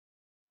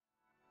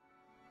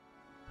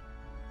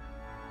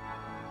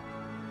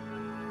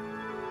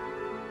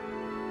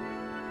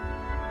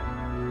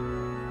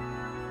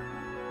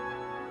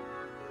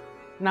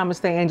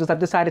Namaste, angels. I've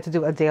decided to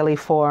do a daily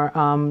for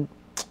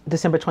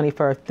December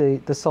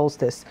 21st, the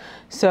solstice.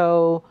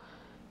 So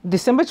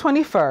December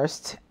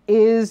 21st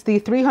is the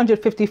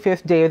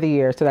 355th day of the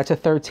year. So that's a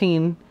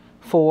 13,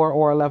 4,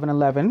 or 11,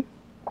 11.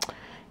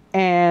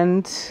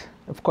 And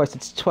of course,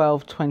 it's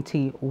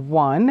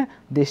 12/21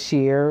 this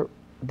year.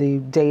 The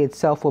day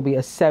itself will be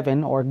a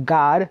 7, or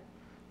God,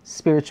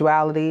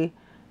 spirituality,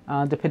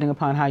 depending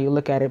upon how you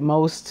look at it.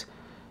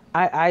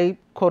 I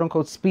quote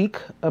unquote speak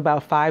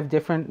about 5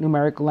 different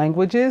numeric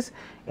languages,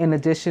 in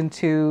addition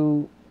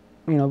to,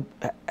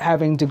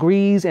 having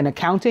degrees in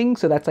accounting.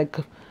 So that's like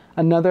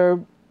another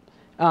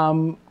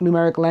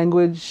numeric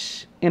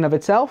language in of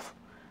itself.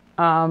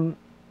 And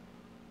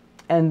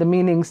the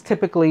meanings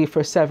typically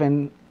for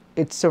 7,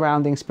 it's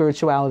surrounding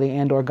spirituality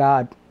and or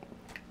God.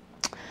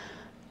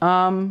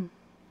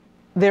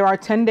 There are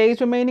 10 days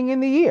remaining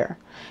in the year.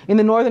 In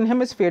the Northern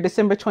Hemisphere,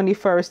 December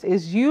 21st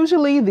is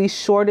usually the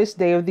shortest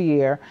day of the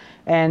year,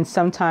 and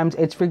sometimes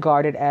it's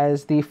regarded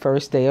as the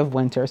first day of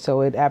winter.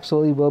 So it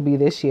absolutely will be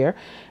this year.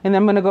 And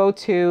I'm going to go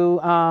to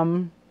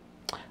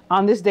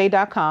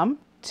onthisday.com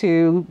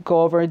to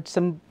go over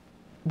some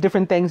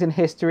different things in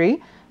history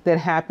that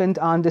happened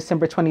on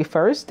December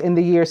 21st. In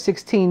the year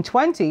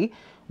 1620,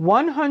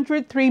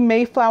 103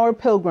 Mayflower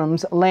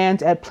pilgrims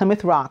land at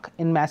Plymouth Rock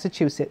in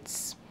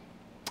Massachusetts.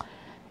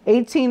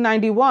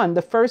 1891,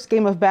 the first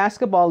game of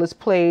basketball is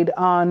played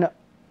on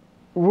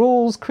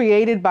rules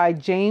created by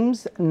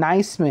James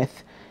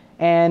Naismith,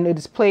 and it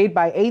is played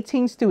by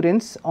 18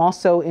 students,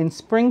 also in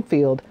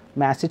Springfield,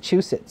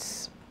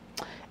 Massachusetts.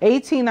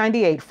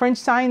 1898, French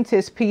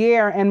scientists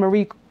Pierre and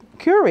Marie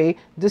Curie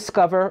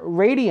discover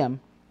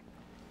radium,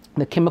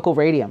 the chemical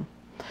radium.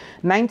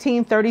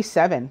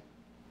 1937,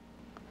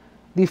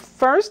 the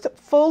first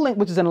full-length,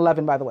 which is an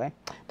 11, by the way,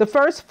 the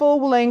first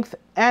full-length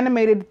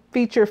animated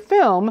feature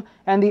film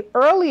and the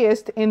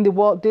earliest in the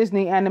Walt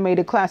Disney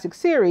animated classic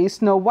series,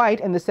 Snow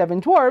White and the Seven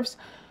Dwarfs,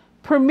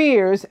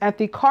 premieres at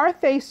the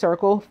Carthay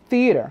Circle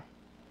Theater.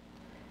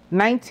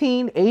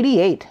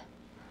 1988,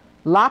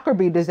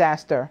 Lockerbie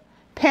disaster.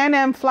 Pan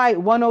Am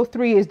Flight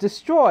 103 is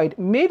destroyed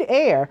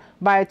mid-air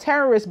by a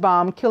terrorist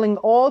bomb, killing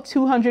all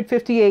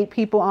 258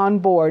 people on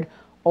board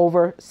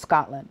over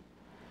Scotland.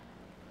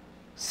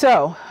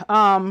 So,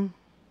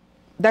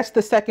 that's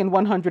the second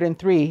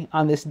 103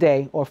 on this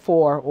day, or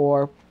 4,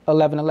 or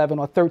 11, 11,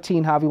 or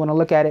 13, however you want to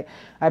look at it.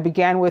 I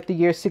began with the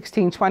year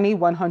 1620,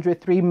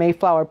 103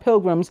 Mayflower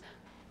pilgrims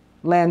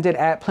landed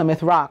at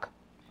Plymouth Rock.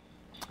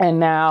 And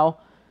now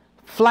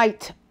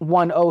Flight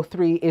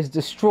 103 is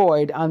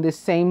destroyed on this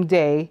same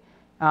day,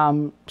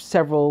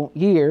 several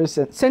years,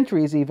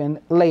 centuries even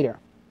later.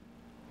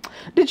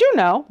 Did you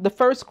know the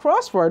first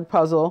crossword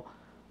puzzle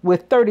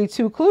with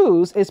 32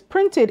 clues is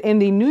printed in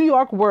the New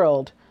York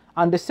World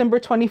on December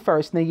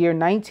 21st in the year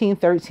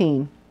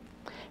 1913.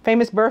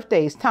 Famous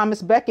birthdays: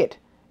 Thomas Becket,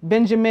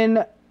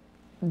 Benjamin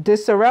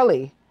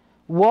Disraeli,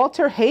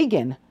 Walter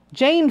Hagen,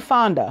 Jane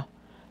Fonda,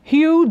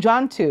 Hugh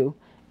Jantu,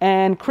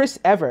 and Chris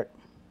Everett.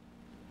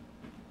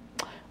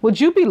 Would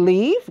you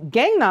believe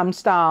Gangnam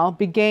Style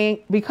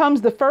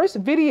becomes the first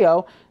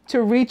video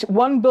to reach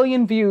 1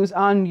 billion views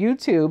on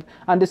YouTube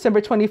on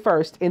December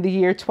 21st in the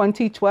year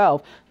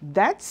 2012.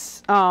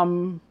 That's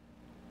the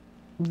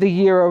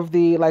year of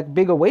the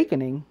big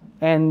awakening,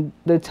 and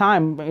the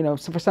time,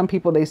 so for some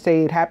people they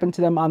say it happened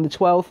to them on the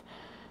 12th,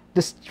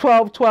 this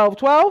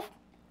 12/12/12.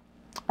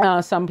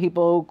 Some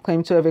people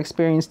claim to have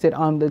experienced it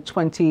on the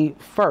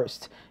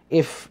 21st,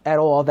 if at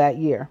all, that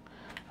year.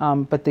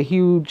 But the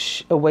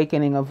huge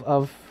awakening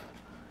of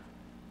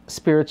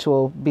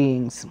spiritual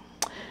beings.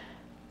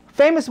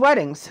 Famous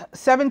weddings.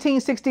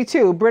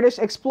 1762, British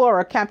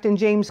explorer Captain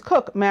James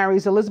Cook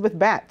marries Elizabeth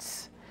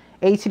Batts.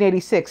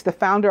 1886, the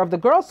founder of the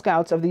Girl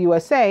Scouts of the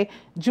USA,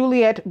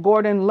 Juliette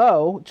Gordon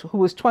Low, who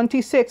was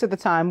 26 at the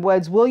time,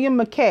 weds William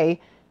McKay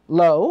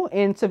Low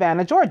in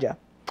Savannah, Georgia.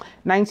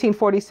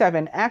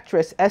 1947,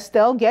 actress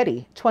Estelle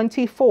Getty,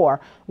 24,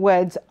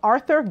 weds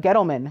Arthur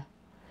Gettleman.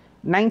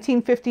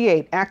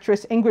 1958,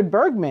 actress Ingrid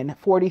Bergman,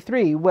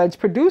 43, weds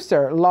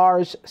producer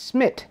Lars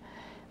Schmidt.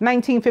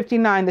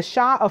 1959, the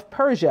Shah of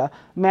Persia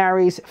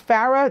marries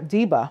Farah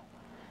Diba.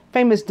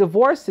 Famous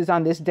divorces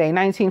on this day.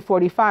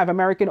 1945,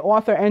 American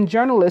author and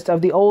journalist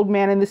of The Old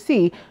Man and the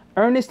Sea,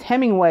 Ernest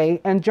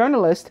Hemingway, and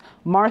journalist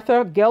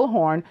Martha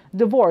Gellhorn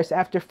divorce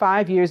after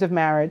 5 years of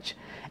marriage.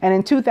 And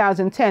in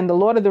 2010, the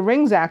Lord of the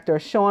Rings actor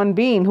Sean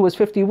Bean, who was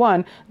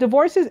 51,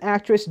 divorces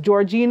actress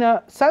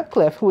Georgina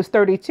Sutcliffe, who was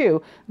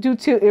 32, due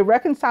to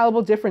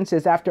irreconcilable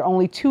differences after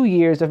only 2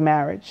 years of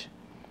marriage.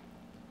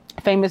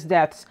 Famous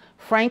deaths: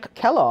 Frank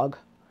Kellogg,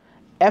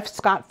 F.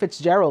 Scott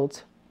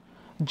Fitzgerald,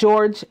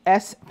 George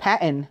S.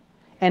 Patton,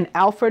 and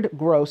Alfred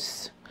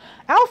Gross.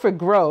 Alfred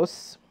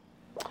Gross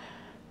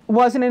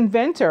was an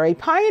inventor, a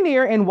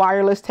pioneer in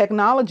wireless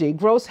technology.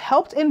 Gross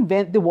helped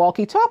invent the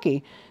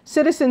walkie-talkie,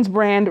 Citizens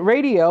brand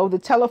radio, the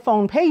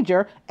telephone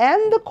pager,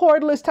 and the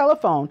cordless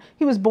telephone.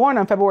 He was born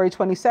on February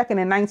 22nd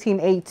in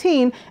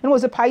 1918 and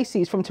was a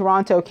Pisces from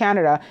Toronto,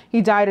 Canada.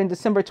 He died on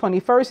December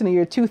 21st in the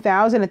year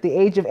 2000 at the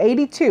age of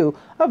 82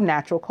 of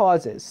natural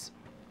causes.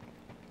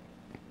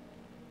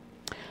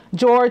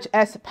 George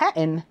S.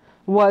 Patton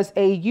was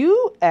a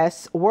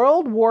U.S.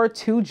 World War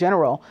II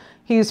general.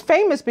 He is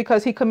famous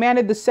because he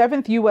commanded the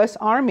 7th U.S.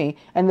 Army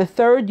and the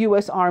 3rd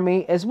U.S.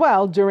 Army as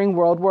well during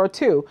World War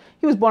II.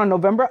 He was born on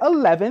November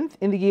 11th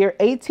in the year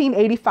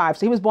 1885.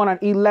 So he was born on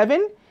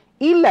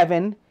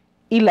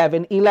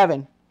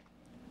 11/11/11/11.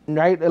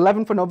 Right?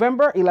 11 for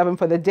November, 11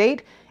 for the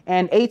date,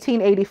 and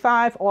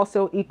 1885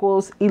 also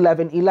equals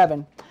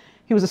 11/11.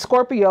 He was a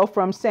Scorpio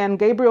from San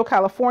Gabriel,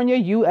 California,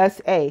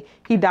 USA.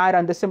 He died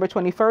on December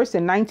 21st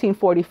in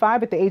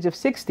 1945 at the age of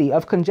 60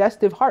 of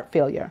congestive heart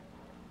failure.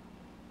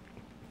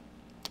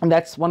 And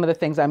that's one of the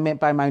things I meant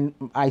by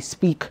I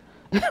speak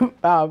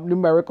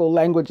numerical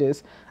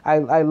languages.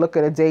 I look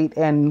at a date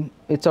and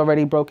it's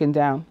already broken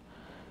down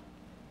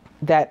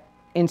that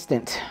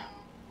instant.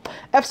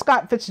 F.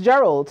 Scott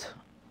Fitzgerald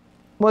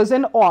was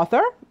an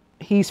author.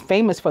 He's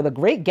famous for The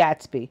Great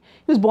Gatsby. He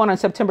was born on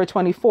September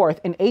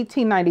 24th in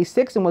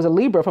 1896 and was a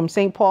Libra from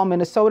St. Paul,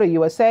 Minnesota,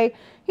 USA.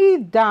 He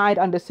died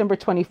on December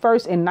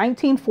 21st in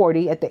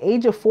 1940 at the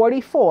age of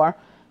 44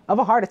 of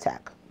a heart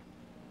attack.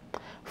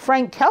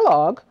 Frank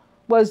Kellogg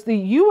was the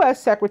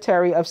U.S.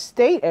 Secretary of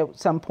State at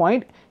some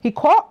point. He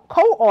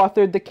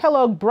co-authored the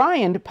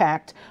Kellogg-Briand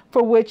Pact,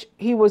 for which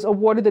he was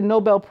awarded the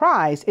Nobel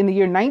Prize in the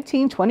year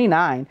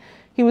 1929.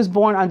 He was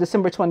born on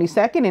December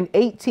 22nd in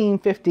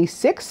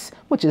 1856,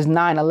 which is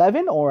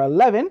 9/11 or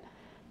 11,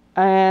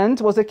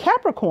 and was a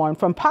Capricorn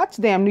from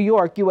Potsdam, New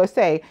York,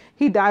 USA.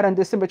 He died on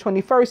December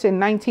 21st in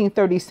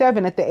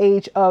 1937 at the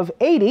age of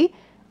 80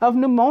 of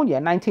pneumonia.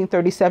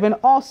 1937,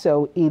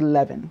 also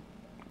 11.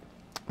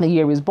 The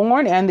year he was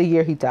born and the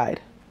year he died.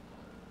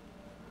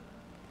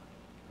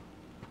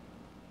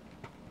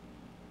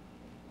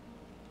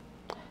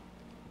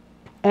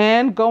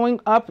 And going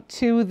up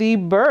to the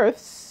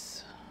births,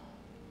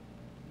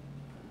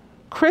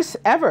 Chris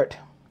Evert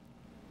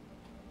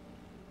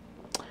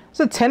is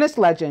a tennis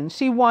legend.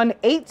 She won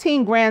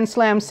 18 Grand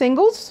Slam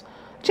singles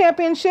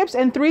championships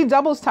and 3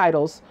 doubles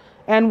titles,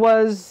 and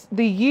was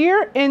the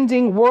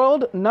year-ending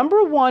world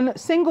 #1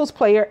 singles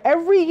player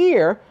every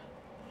year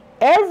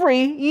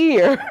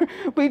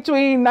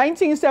between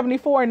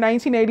 1974 and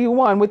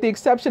 1981, with the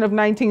exception of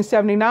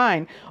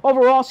 1979.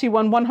 Overall, she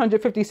won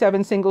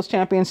 157 singles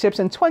championships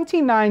and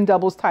 29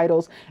 doubles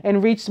titles,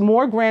 and reached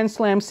more Grand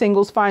Slam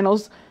singles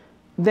finals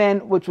than,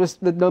 which was,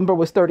 the number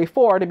was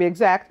 34 to be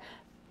exact,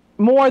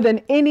 more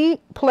than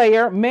any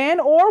player, man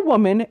or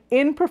woman,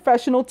 in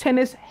professional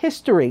tennis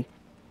history.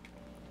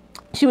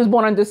 She was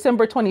born on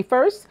December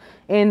 21st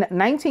in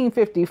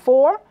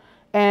 1954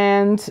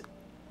 and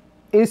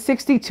is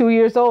 62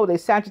 years old, a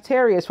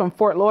Sagittarius from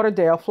Fort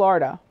Lauderdale,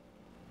 Florida.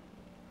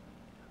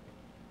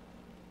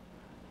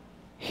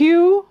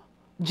 Hu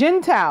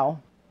Jintao,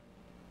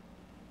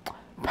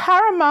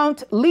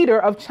 paramount leader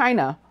of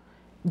China,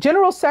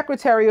 General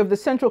Secretary of the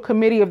Central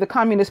Committee of the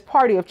Communist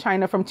Party of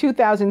China from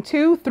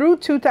 2002 through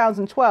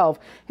 2012.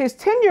 His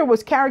tenure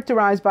was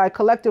characterized by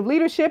collective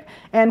leadership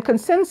and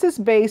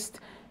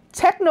consensus-based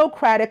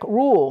technocratic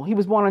rule. He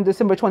was born on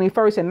December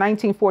 21st in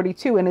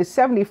 1942 and is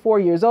 74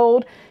 years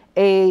old,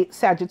 a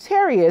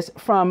Sagittarius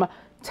from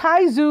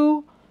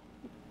Taizhou,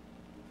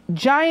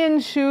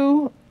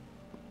 Jiangsu,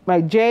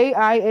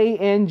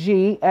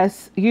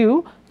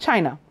 Jiangsu,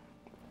 China.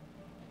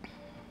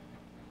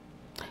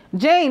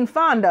 Jane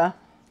Fonda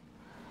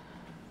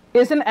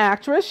is an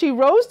actress. She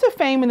rose to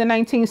fame in the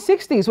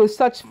 1960s with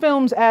such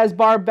films as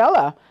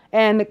Barbella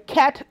and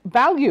Cat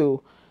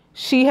Ballou.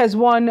 She has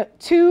won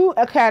 2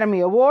 Academy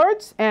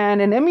Awards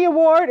and an Emmy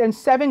Award and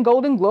 7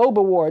 Golden Globe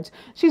Awards.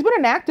 She's been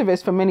an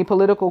activist for many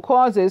political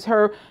causes.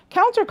 Her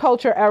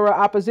counterculture era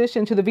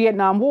opposition to the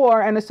Vietnam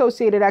War and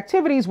associated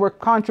activities were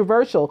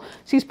controversial.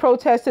 She's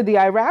protested the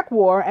Iraq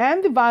War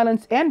and the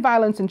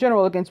violence in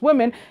general against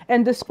women,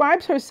 and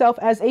describes herself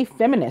as a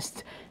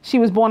feminist. She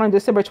was born on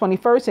December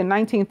 21st in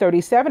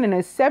 1937 and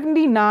is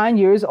 79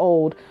 years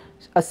old,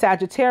 a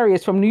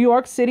Sagittarius from New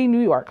York City,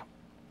 New York.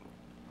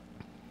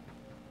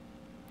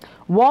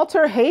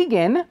 Walter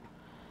Hagen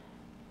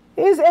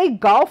is a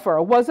golfer,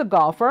 was a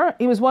golfer.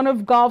 He was one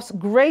of golf's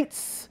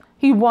greats.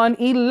 He won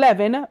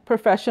 11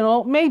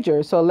 professional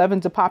majors. So 11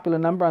 is a popular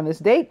number on this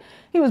date.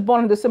 He was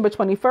born on December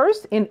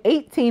 21st in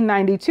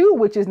 1892,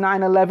 which is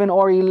 9/11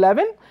 or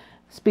 11.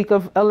 Speak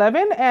of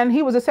 11. And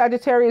he was a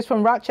Sagittarius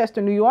from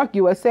Rochester, New York,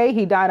 USA.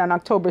 He died on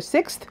October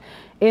 6th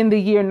in the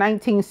year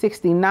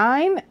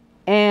 1969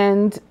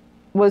 and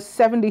was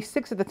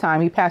 76 at the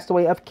time. He passed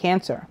away of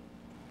cancer.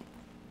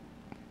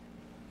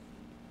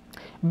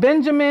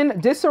 Benjamin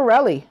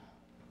Disraeli,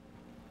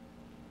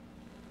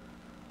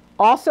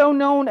 also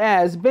known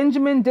as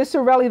Benjamin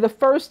Disraeli, the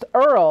first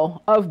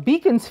Earl of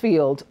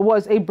Beaconsfield,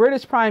 was a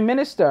British Prime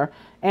Minister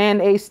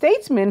and a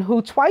statesman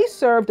who twice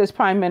served as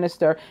prime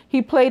minister.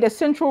 He played a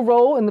central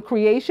role in the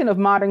creation of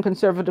modern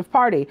conservative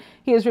party.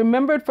 He is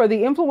remembered for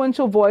the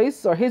influential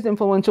voice, or his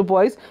influential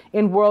voice,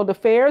 in world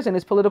affairs and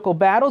his political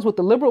battles with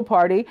the Liberal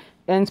Party,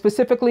 and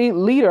specifically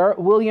leader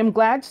William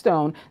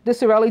Gladstone.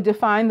 Disraeli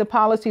defined the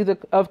policies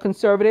of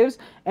conservatives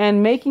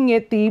and making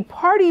it the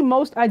party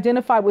most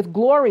identified with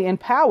glory and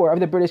power of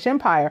the British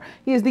Empire.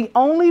 He is the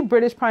only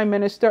British prime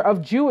minister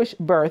of Jewish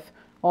birth,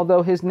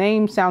 although his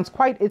name sounds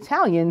quite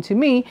Italian to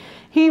me.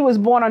 He was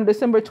born on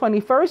December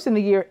 21st in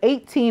the year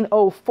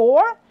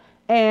 1804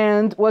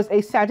 and was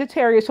a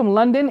Sagittarius from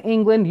London,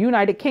 England,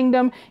 United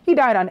Kingdom. He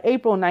died on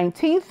April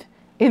 19th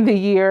in the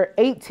year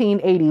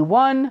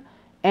 1881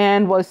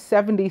 and was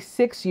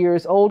 76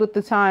 years old at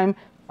the time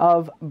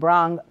of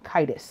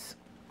bronchitis.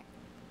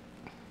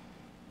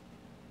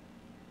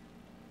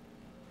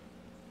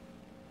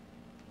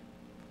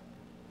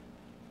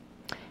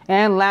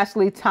 And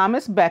lastly,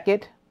 Thomas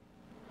Becket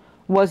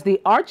was the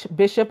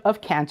Archbishop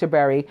of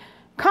Canterbury.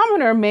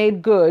 Commoner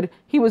made good.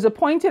 He was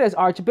appointed as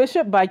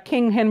Archbishop by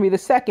King Henry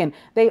II.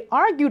 They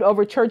argued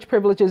over church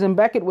privileges, and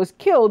Becket was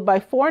killed by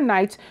 4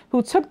 knights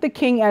who took the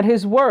king at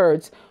his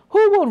words.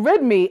 Who will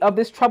rid me of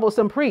this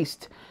troublesome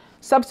priest?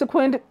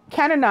 Subsequently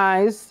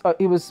canonized, I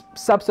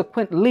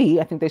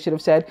think they should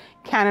have said,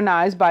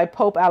 canonized by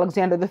Pope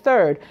Alexander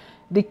III.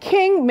 The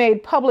king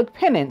made public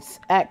penance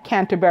at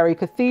Canterbury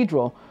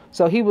Cathedral.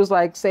 So he was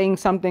like saying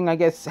something, I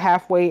guess,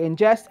 halfway in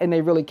jest, and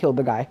they really killed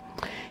the guy.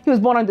 He was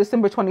born on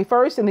December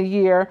 21st in the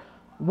year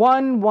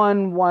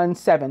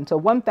 1117. So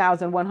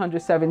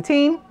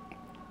 1117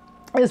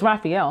 is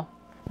Raphael.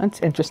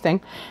 That's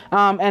interesting.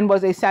 And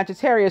was a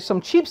Sagittarius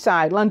from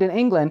Cheapside, London,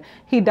 England.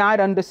 He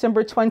died on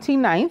December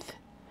 29th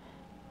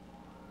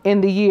in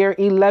the year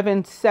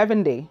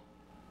 1170.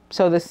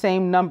 So the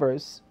same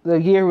numbers.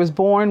 The year he was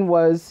born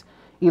was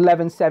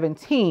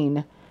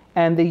 1117.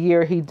 And the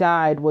year he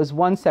died was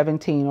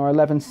 117 or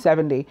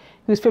 1170. He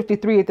was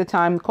 53 at the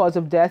time, cause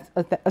of death,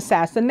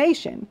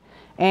 assassination.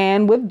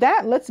 And with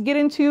that, let's get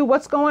into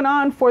what's going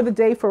on for the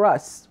day for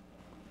us.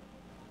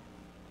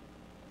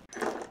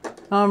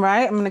 All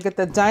right, I'm going to get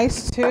the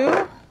dice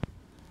too.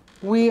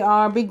 We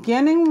are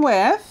beginning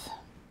with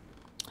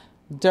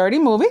Dirty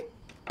Movie.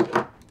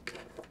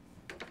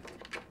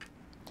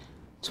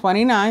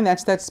 29,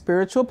 that's that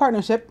spiritual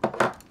partnership.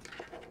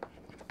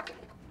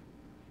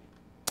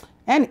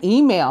 And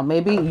email,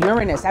 maybe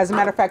Uranus. As a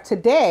matter of fact,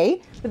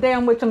 today, the day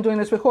on which I'm doing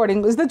this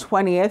recording, is the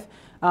 20th.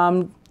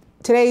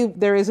 Today,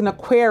 there is an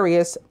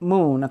Aquarius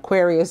moon.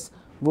 Aquarius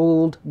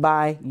ruled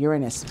by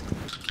Uranus.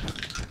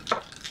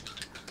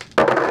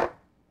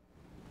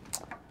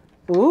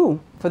 Ooh,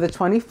 for the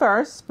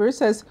 21st, Spirit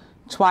says,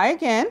 try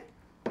again.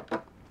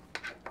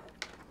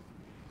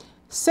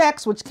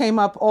 Sex, which came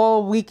up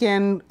all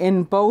weekend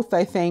in both,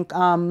 I think,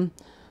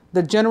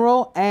 the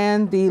general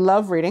and the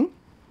love reading.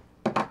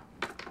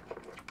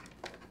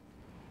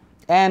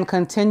 And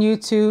continue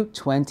to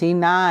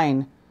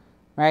 29,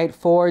 right?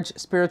 Forge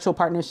spiritual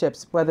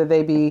partnerships, whether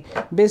they be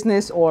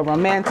business or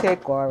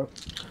romantic or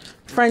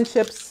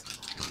friendships.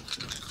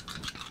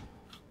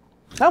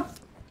 Oh,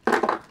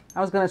 I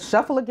was going to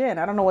shuffle again.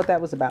 I don't know what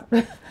that was about.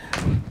 I'm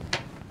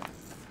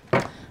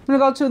going to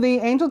go to the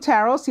Angel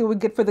Tarot, see what we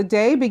get for the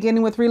day,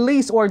 beginning with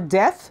release or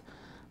death,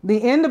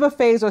 the end of a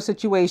phase or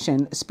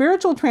situation,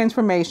 spiritual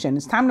transformation.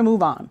 It's time to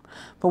move on.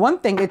 For one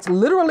thing, it's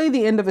literally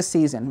the end of a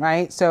season,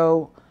 right?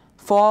 So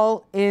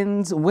fall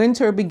ends,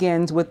 winter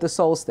begins with the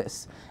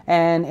solstice.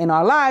 And in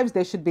our lives,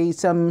 there should be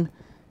some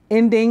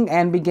ending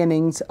and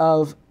beginnings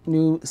of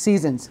new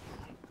seasons.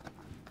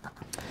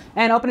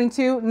 And opening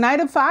to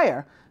Knight of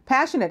Fire,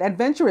 passionate,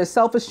 adventurous,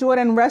 self-assured,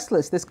 and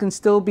restless. This can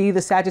still be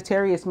the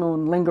Sagittarius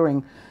moon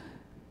lingering.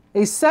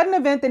 A sudden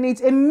event that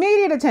needs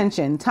immediate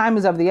attention. Time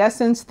is of the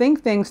essence.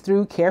 Think things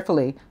through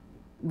carefully.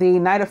 The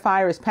Knight of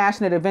Fire is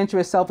passionate,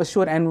 adventurous,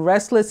 self-assured, and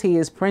restless. He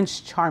is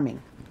Prince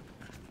Charming.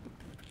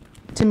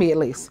 To me, at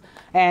least.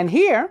 And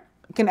here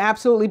can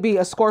absolutely be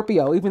a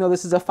Scorpio, even though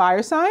this is a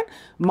fire sign.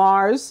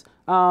 Mars,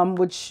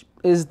 which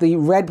is the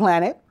red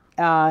planet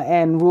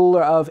and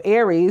ruler of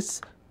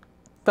Aries,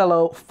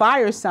 fellow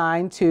fire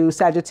sign to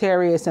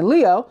Sagittarius and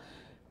Leo,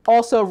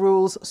 also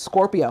rules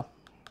Scorpio.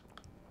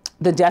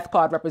 The death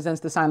card represents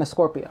the sign of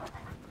Scorpio.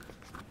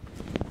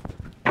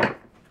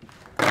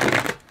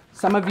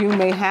 Some of you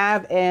may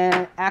have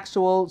an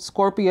actual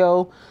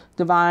Scorpio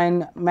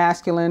divine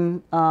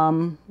masculine,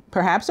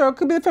 perhaps, or it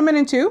could be the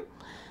feminine too,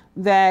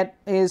 that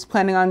is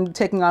planning on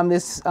taking on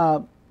this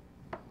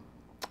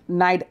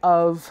Knight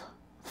of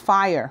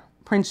Fire,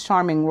 Prince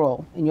Charming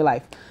role in your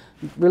life.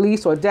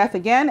 Release or death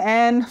again,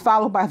 and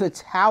followed by the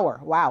Tower.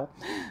 Wow.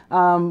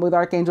 With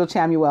Archangel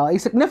Chamuel. A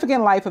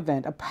significant life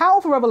event, a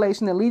powerful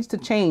revelation that leads to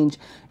change.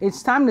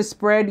 It's time to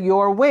spread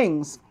your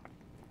wings.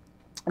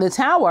 The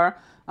Tower,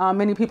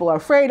 many people are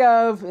afraid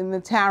of in the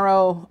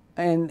tarot,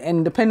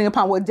 and depending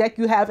upon what deck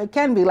you have, it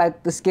can be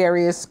like the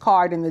scariest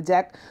card in the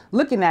deck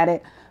looking at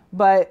it.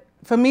 But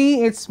for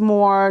me, it's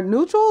more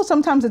neutral.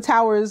 Sometimes the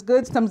Tower is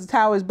good, sometimes the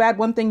Tower is bad.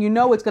 One thing you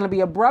know, it's going to be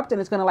abrupt and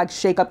it's going to like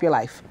shake up your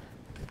life.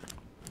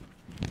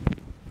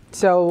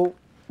 So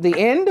the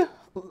end,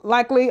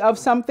 likely, of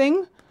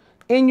something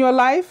in your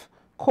life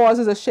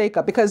causes a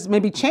shakeup, because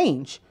maybe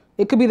change.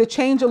 It could be the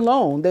change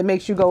alone that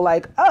makes you go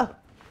like, oh.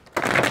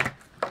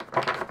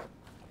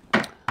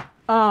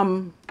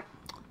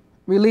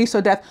 Release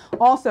or death.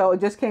 Also, it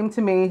just came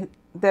to me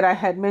that I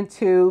had meant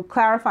to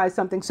clarify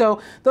something.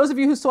 So those of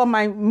you who saw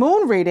my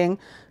moon reading,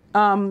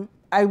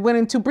 I went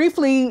into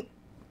briefly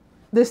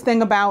this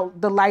thing about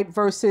the light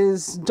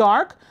versus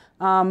dark,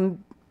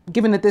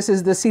 given that this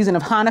is the season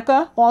of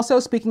Hanukkah, also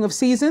speaking of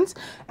seasons.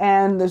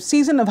 And the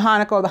season of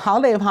Hanukkah, or the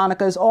holiday of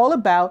Hanukkah, is all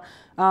about,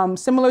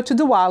 similar to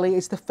Diwali,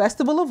 it's the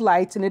festival of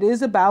lights, and it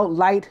is about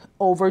light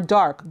over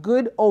dark,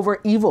 good over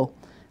evil.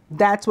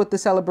 That's what the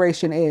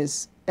celebration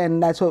is.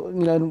 And that's what,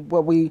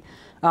 what we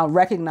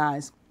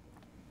recognize.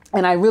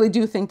 And I really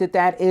do think that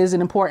that is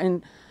an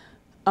important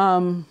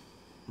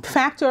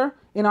factor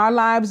in our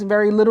lives,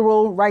 very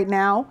literal right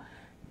now.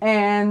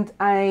 And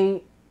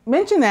I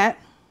mentioned that,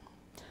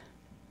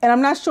 and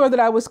I'm not sure that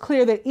I was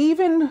clear that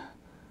even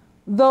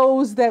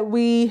those that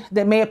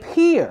may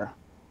appear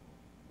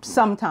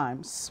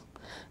sometimes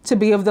to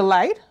be of the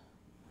light,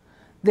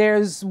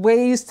 there's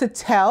ways to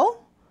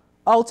tell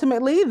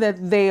ultimately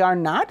that they are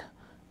not,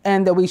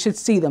 and that we should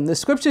see them. The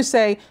scriptures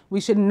say we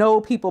should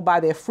know people by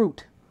their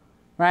fruit,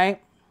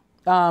 right?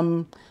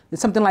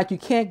 It's something like you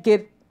can't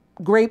get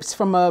grapes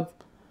from a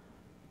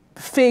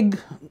fig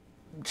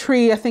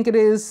tree, I think it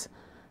is,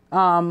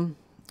 and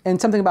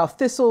something about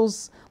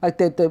thistles, like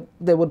that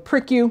would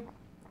prick you.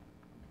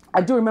 I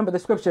do remember the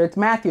scripture. It's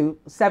Matthew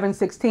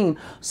 7:16.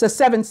 So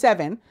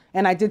 7:7.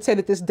 And I did say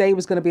that this day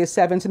was going to be a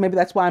 7. So maybe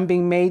that's why I'm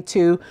being made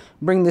to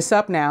bring this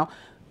up now.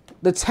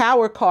 The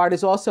Tower card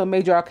is also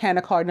Major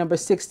Arcana card number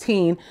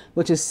 16,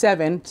 which is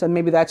 7. So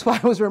maybe that's why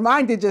I was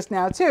reminded just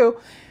now too.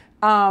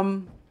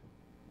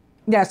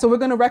 Yeah, so we're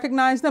going to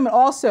recognize them. And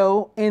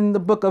also in the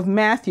book of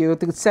Matthew, I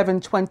think it's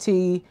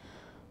 7:21,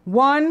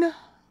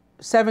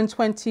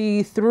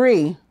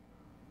 7:23,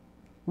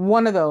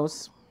 one of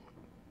those,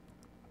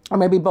 or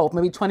maybe both,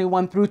 maybe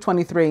 21 through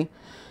 23.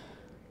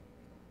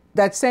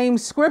 That same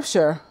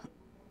scripture,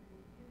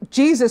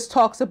 Jesus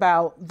talks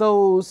about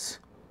those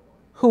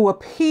who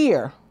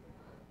appear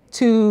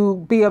to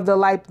be of the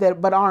light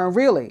but aren't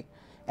really.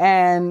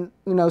 And,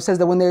 says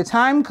that when their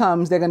time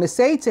comes, they're going to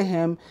say to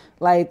him,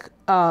 like,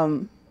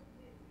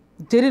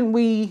 didn't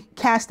we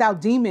cast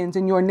out demons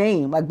in your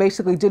name? Like,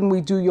 basically, didn't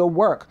we do your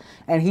work?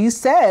 And he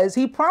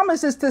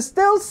promises to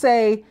still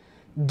say,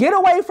 get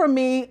away from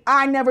me.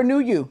 I never knew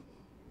you.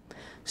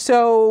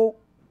 So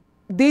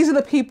these are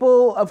the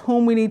people of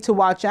whom we need to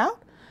watch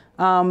out.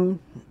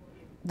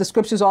 The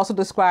scriptures also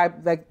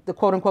describe like the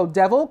quote unquote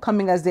devil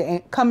coming as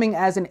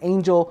an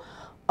angel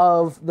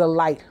of the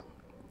light,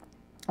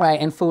 right?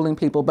 And fooling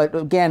people. But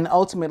again,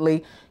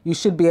 ultimately, you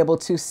should be able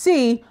to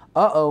see,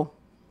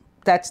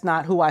 that's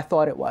not who I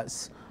thought it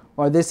was.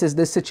 Or this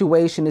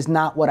situation is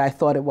not what I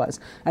thought it was.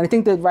 And I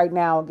think that right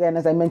now, again,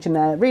 as I mentioned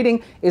in that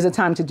reading, is a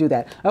time to do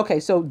that. Okay,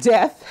 so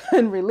death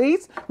and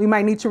release. We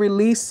might need to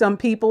release some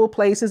people,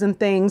 places, and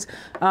things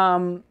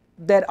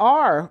that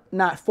are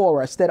not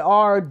for us, that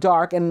are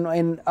dark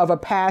and of a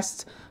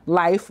past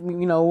life,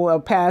 a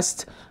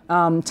past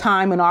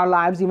time in our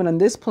lives, even on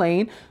this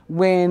plane,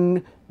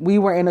 when we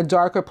were in a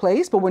darker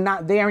place, but we're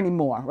not there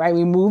anymore, right?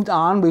 We moved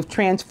on, we've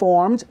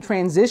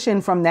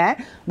transitioned from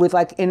that with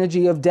like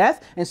energy of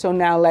death. And so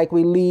now like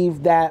we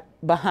leave that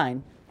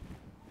behind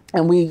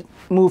and we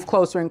move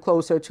closer and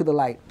closer to the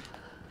light.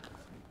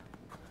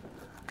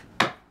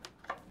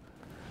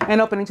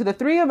 And opening to the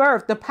 3 of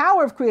Earth, the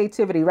power of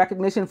creativity,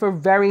 recognition for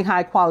very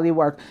high quality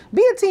work.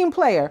 Be a team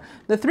player.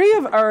 The 3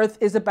 of Earth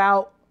is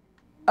about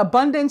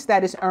abundance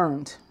that is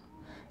earned.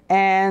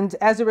 And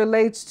as it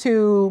relates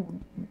to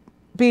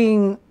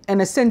being an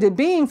ascended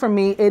being, for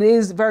me, it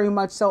is very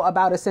much so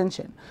about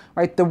ascension,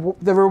 right? The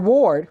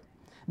reward,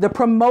 the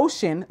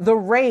promotion, the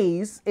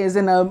raise is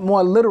in a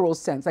more literal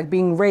sense, like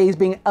being raised,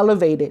 being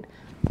elevated.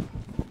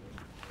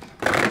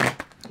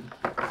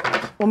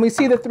 When we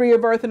see the 3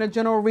 of Earth in a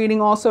general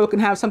reading, also, it can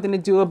have something to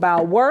do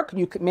about work.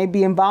 You may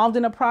be involved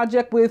in a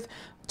project with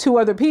 2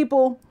 other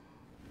people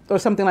or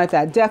something like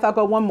that. Death, I'll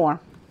go one more.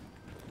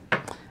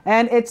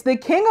 And it's the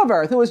King of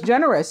Earth, who is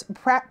generous,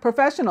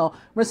 professional,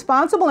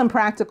 responsible, and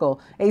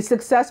practical. A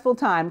successful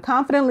time.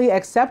 Confidently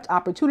accept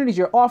opportunities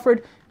you're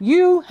offered.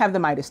 You have the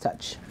Midas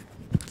touch.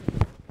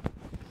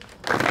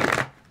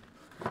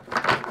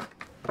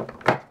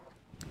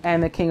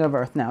 And the King of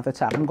Earth now at the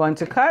top. I'm going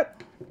to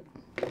cut.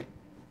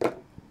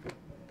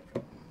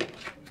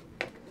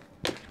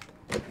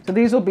 So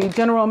these will be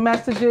general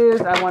messages.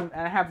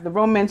 I have the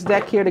romance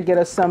deck here to get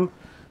us some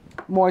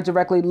more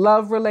directly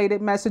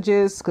love-related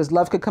messages, because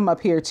love could come up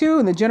here too.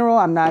 In the general,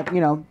 I'm not,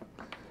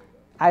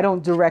 I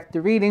don't direct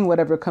the reading.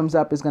 Whatever comes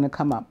up is going to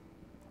come up.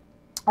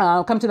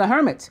 Come to the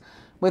Hermit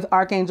with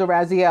Archangel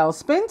Raziel.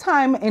 Spend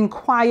time in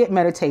quiet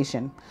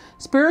meditation,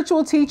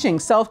 spiritual teaching,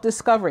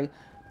 self-discovery.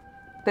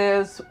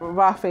 There's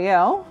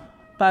Raphael,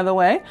 by the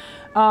way.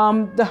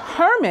 The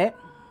Hermit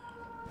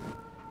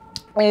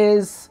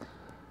is,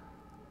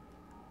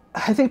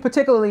 I think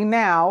particularly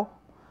now,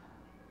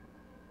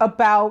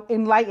 about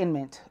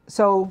enlightenment.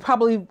 So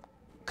probably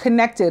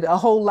connected a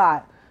whole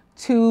lot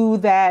to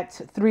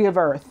that three of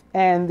earth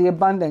and the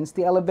abundance,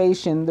 the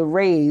elevation, the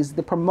raise,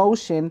 the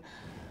promotion,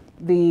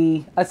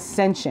 the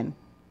ascension.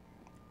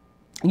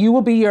 You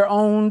will be your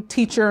own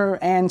teacher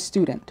and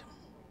student.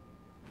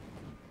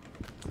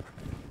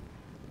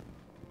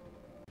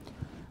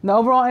 The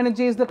overall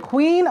energy is the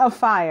Queen of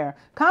Fire.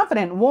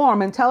 Confident,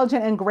 warm,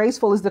 intelligent, and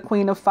graceful is the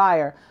Queen of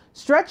Fire.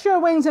 Stretch your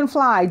wings and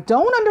fly.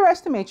 Don't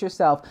underestimate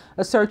yourself.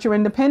 Assert your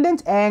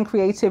independence and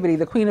creativity.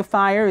 The Queen of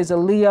Fire is a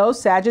Leo,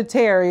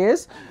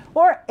 Sagittarius,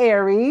 or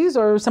Aries,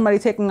 or somebody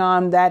taking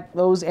on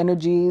those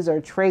energies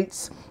or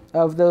traits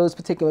of those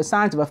particular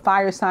signs, of a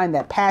fire sign,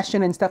 that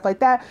passion and stuff like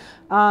that.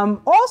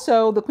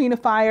 Also, the Queen of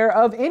Fire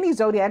of any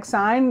zodiac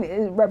sign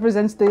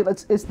represents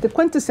it's the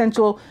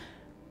quintessential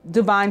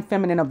divine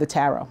feminine of the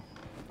tarot.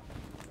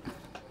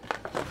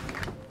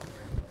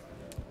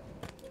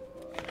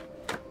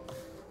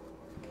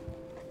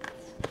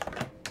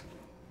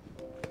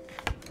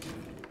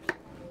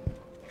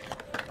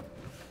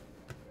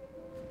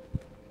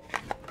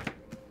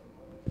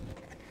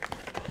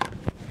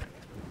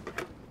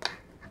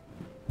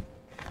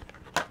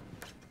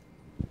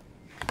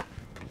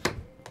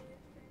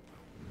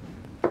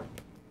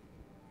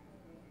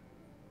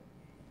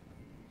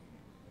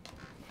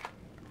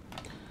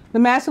 The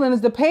masculine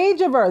is the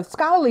Page of Earth,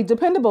 scholarly,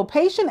 dependable,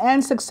 patient,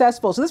 and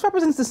successful. So this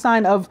represents the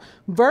sign of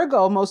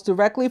Virgo most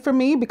directly for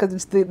me,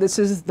 because this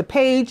is the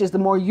page, is the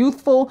more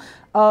youthful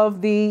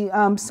of the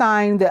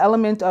sign, the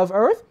element of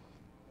Earth.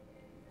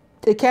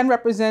 It can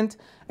represent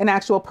an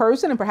actual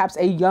person, and perhaps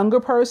a younger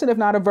person, if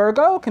not a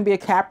Virgo. It can be a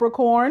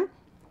Capricorn,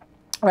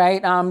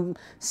 right?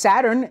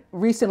 Saturn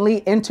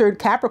recently entered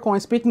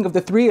Capricorn. Speaking of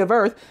the three of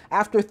Earth,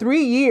 after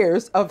 3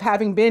 years of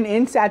having been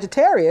in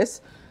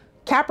Sagittarius,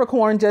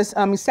 Saturn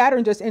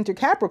just entered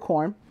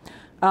Capricorn.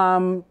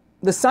 The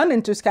sun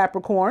enters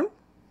Capricorn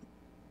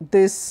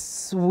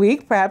this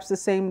week, perhaps the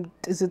same,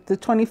 is it the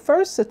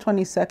 21st or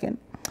 22nd?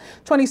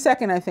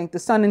 22nd, I think. The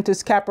sun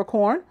enters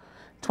Capricorn.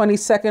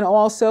 22nd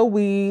also,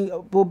 we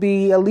will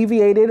be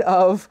alleviated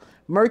of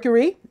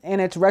Mercury in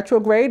its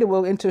retrograde. It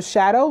will enter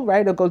shadow, right?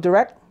 It'll go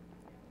direct.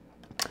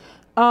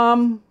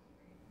 But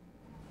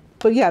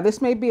yeah, this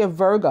may be a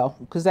Virgo,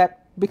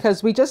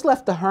 because we just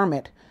left the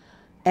Hermit.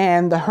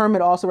 And the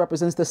Hermit also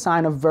represents the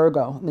sign of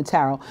Virgo in the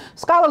tarot.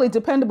 Scholarly,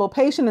 dependable,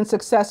 patient, and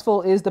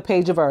successful is the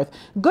Page of Earth.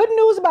 Good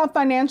news about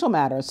financial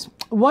matters.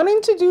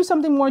 Wanting to do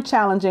something more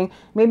challenging,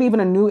 maybe even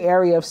a new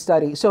area of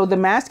study. So the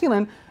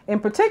masculine in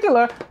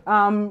particular,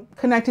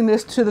 connecting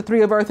this to the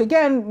three of Earth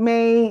again,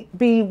 may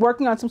be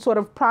working on some sort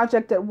of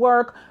project at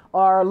work,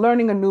 or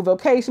learning a new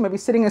vocation, maybe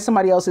sitting at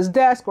somebody else's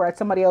desk or at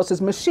somebody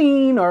else's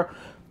machine, or,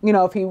 you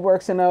know, if he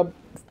works in a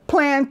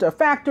plant or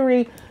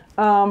factory,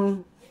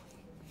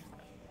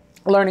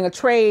 learning a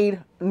trade,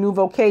 a new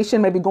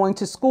vocation, maybe going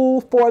to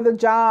school for the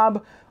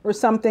job or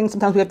something.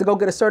 Sometimes we have to go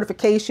get a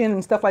certification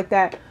and stuff like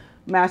that.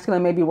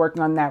 Masculine may be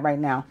working on that right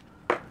now.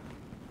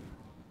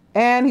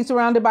 And he's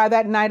surrounded by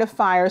that Knight of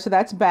Fire, so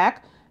that's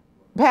back.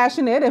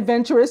 Passionate,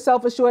 adventurous,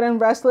 self-assured,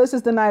 and restless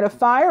is the Knight of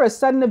Fire, a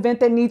sudden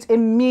event that needs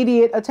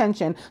immediate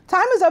attention.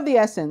 Time is of the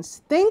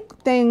essence. Think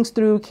things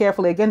through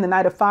carefully. Again, the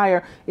Knight of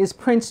Fire is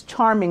Prince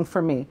Charming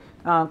for me.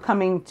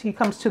 He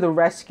comes to the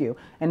rescue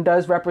and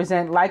does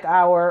represent, like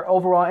our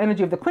overall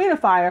energy of the Queen of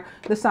Fire,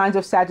 the signs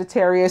of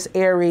Sagittarius,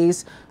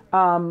 Aries,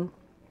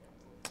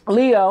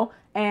 Leo,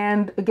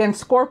 and again,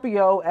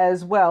 Scorpio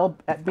as well,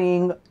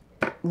 being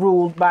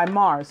ruled by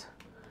Mars.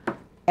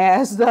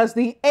 As does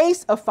the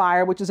Ace of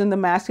Fire, which is in the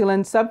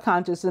masculine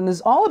subconscious and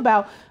is all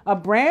about a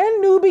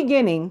brand new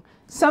beginning,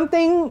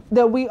 something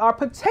that we are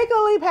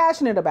particularly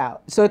passionate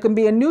about. So it can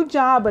be a new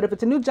job, but if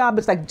it's a new job,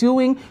 it's like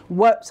doing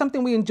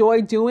something we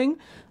enjoy doing.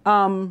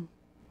 You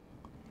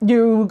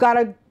got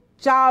a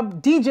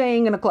job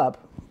DJing in a club.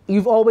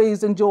 You've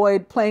always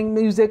enjoyed playing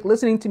music,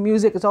 listening to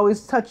music. It's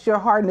always touched your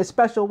heart in a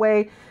special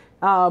way.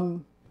 I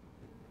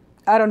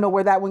don't know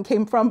where that one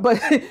came from,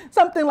 but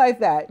something like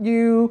that.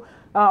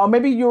 Or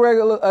maybe you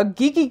were a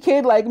geeky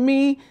kid like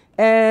me,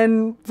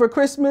 and for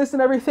Christmas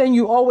and everything,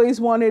 you always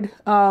wanted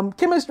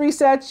chemistry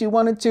sets. You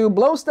wanted to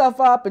blow stuff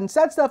up and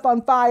set stuff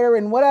on fire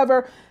and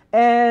whatever.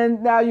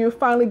 And now you're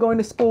finally going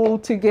to school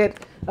to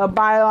get a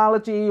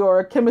biology or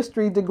a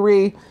chemistry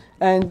degree.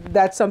 And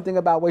that's something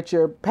about which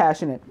you're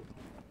passionate.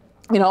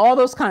 You know, all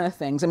those kind of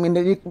things. I mean,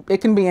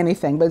 it can be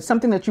anything, but it's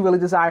something that you really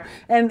desire.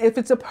 And if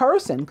it's a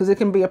person, because it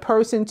can be a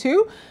person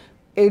too,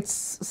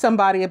 it's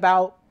somebody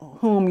about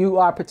whom you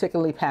are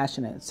particularly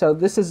passionate. So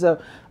this is a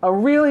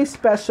really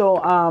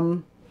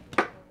special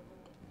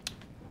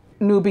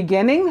new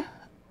beginning,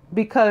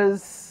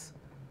 because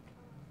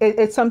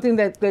it's something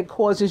that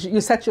causes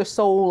you set your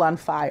soul on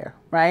fire,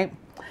 right?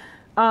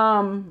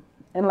 And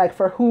like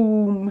for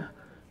whom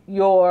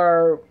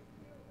your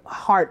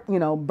heart, you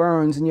know,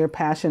 burns and your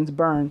passions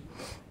burn.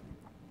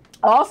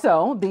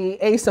 Also, the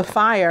Ace of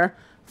Fire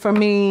for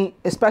me,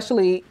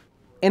 especially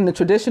in the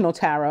traditional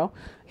tarot,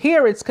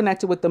 here it's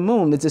connected with the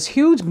moon. There's this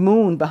huge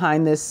moon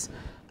behind this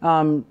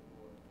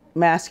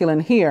masculine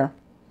here.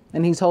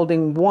 And he's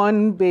holding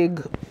one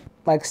big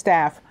like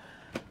staff.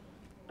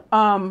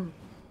 In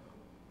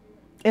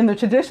the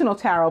traditional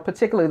tarot,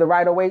 particularly the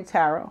Rider-Waite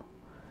tarot,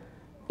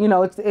 you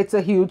know, it's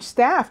a huge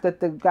staff that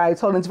the guy is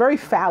holding. It's very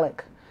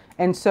phallic.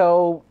 And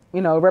so,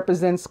 you know, it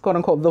represents, quote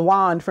unquote, the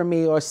wand for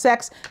me, or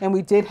sex. And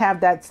we did have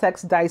that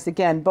sex dice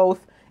again,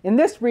 both in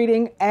this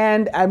reading,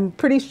 and I'm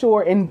pretty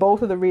sure in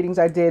both of the readings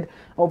I did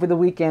over the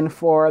weekend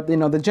for, you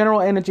know, the general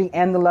energy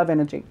and the love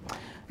energy.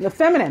 The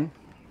feminine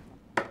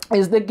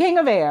is the king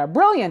of air,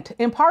 brilliant,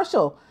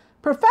 impartial,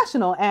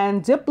 professional,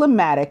 and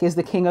diplomatic is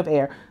the king of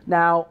air.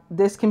 Now,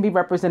 this can be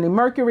representing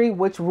Mercury,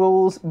 which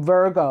rules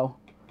Virgo.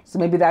 So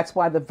maybe that's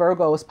why the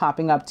Virgo is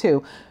popping up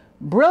too.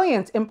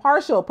 Brilliant,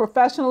 impartial,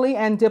 professionally,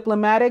 and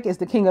diplomatic is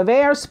the king of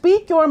air.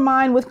 Speak your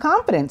mind with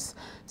confidence.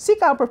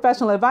 Seek out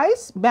professional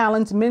advice.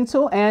 Balance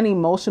mental and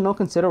emotional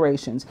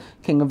considerations.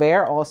 King of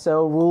air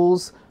also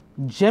rules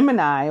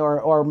Gemini,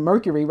 or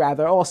Mercury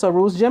rather, also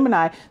rules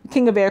Gemini. The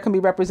king of air can be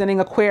representing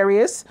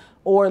Aquarius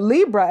or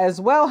Libra as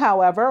well,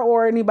 however,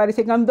 or anybody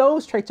taking on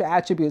those traits or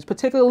attributes,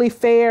 particularly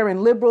fair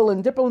and liberal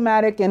and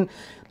diplomatic and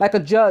like a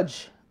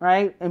judge,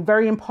 right? And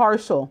very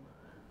impartial.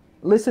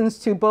 Listens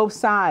to both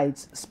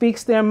sides,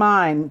 speaks their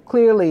mind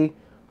clearly,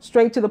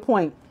 straight to the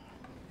point.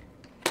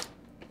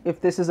 If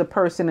this is a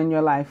person in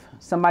your life,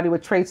 somebody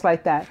with traits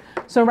like that.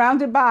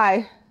 Surrounded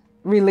by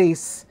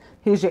release.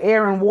 Here's your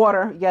air and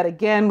water. Yet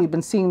again, we've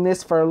been seeing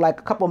this for like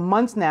a couple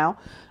months now.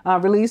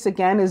 Release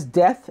again is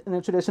death in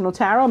the traditional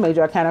tarot.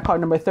 Major Arcana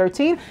card number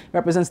 13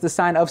 represents the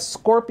sign of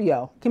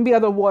Scorpio. Can be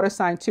other water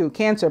sign too.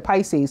 Cancer,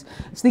 Pisces.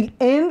 It's the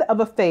end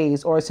of a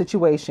phase or a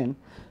situation.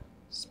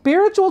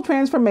 Spiritual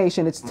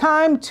transformation. It's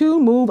time to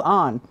move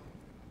on.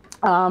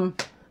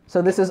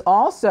 So this is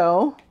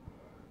also,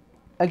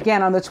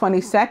 again, on the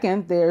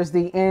 22nd, there's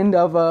the end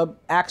of a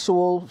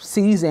actual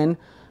season,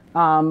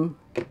 or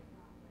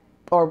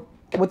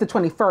with the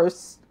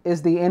 21st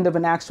is the end of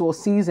an actual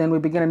season. We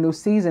begin a new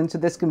season, so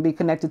this can be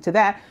connected to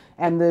that.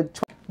 And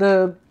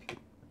the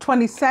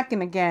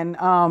 22nd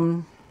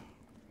again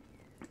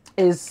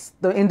is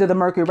the end of the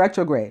Mercury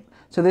retrograde.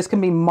 So this can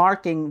be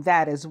marking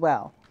that as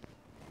well.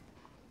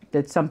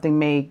 That something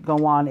may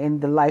go on in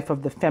the life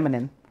of the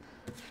feminine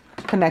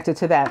connected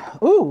to that.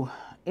 Ooh,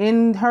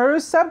 in her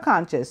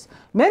subconscious,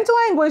 mental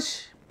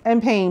anguish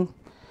and pain.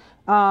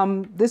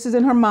 This is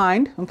in her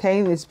mind,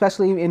 okay,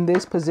 especially in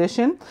this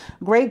position.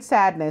 Great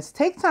sadness.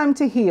 Take time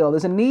to heal.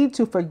 There's a need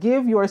to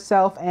forgive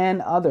yourself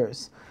and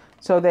others.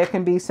 So there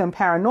can be some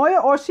paranoia,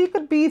 or she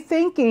could be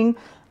thinking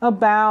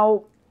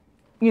about,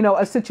 you know,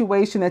 a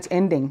situation that's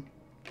ending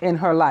in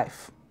her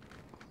life.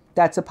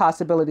 That's a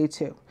possibility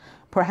too.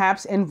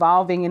 Perhaps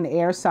involving an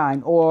air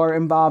sign or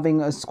involving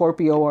a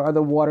Scorpio or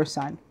other water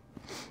sign.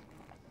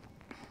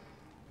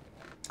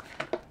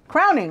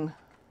 Crowning.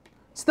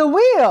 It's the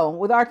wheel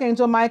with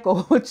Archangel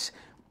Michael, which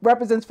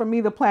represents for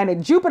me the planet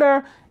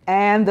Jupiter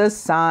and the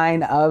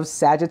sign of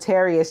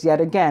Sagittarius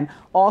yet again.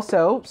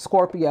 Also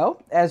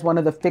Scorpio as one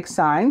of the fixed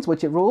signs,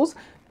 which it rules.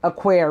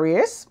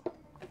 Aquarius,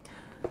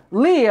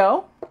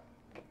 Leo,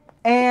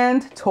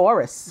 and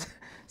Taurus.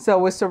 So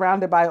we're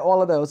surrounded by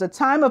all of those. A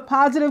time of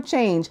positive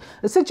change.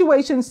 The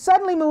situation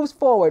suddenly moves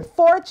forward.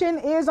 Fortune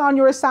is on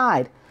your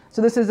side.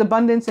 So this is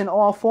abundance in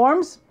all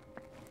forms.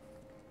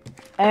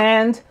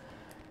 And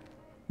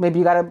maybe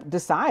you got to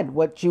decide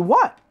what you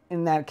want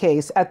in that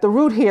case. At the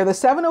root here, the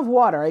Seven of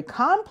Water, a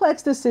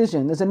complex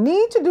decision. There's a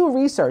need to do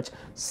research.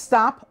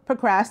 Stop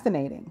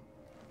procrastinating.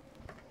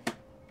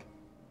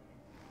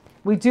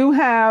 We do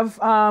have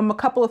a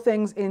couple of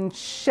things in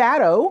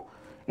shadow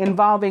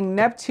involving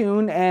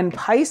Neptune and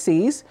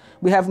Pisces.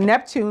 We have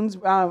Neptune's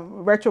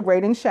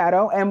retrograde in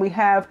shadow, and we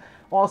have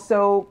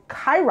also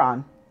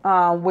Chiron,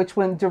 which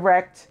went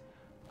direct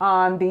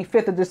on the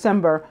 5th of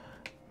December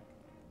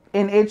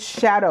in its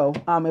shadow.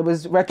 It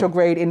was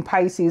retrograde in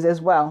Pisces as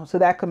well. So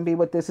that can be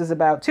what this is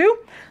about too.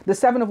 The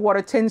Seven of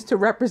Water tends to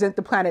represent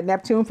the planet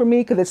Neptune for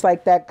me, because it's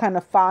like that kind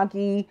of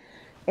foggy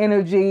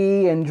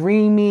energy and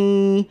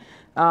dreamy.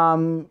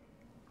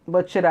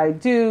 What should I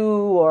do?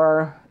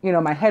 Or, you know,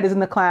 my head is in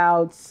the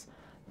clouds,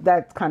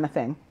 that kind of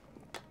thing.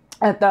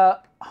 At the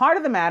heart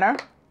of the matter,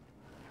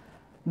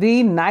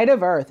 the Knight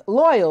of Earth.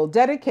 Loyal,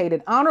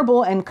 dedicated,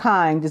 honorable, and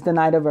kind is the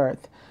Knight of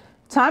Earth.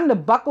 Time to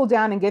buckle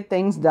down and get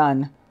things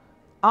done.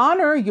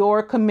 Honor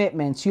your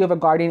commitments. You have a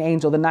guardian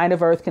angel. The Knight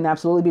of Earth can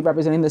absolutely be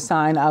representing the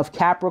sign of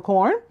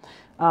Capricorn,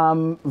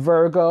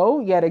 Virgo,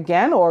 yet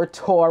again, or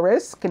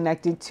Taurus,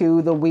 connected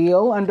to the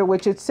wheel under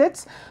which it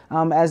sits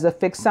as a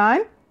fixed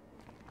sign.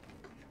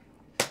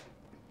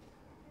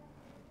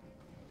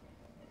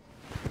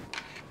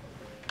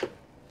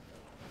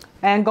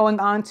 And going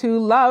on to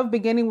love,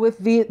 beginning with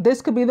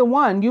this could be the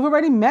one. You've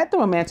already met the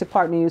romantic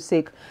partner you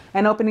seek,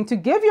 and opening to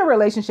give your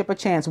relationship a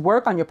chance.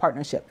 Work on your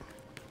partnership.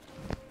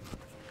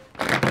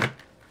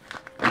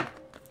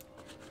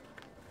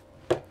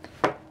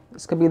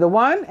 This could be the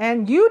one,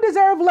 and you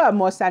deserve love.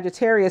 More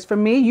Sagittarius for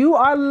me. You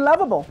are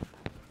lovable.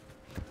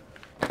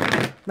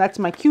 That's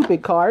my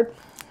Cupid card.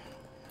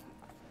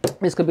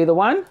 This could be the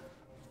one.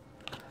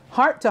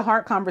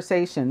 Heart-to-heart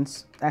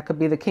conversations. That could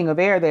be the King of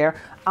Air there.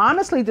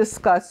 Honestly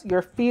discuss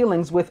your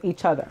feelings with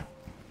each other.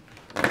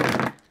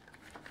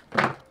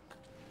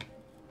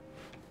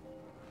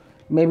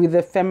 Maybe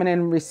the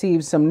feminine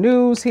receives some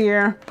news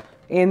here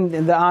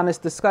in the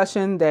honest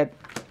discussion that,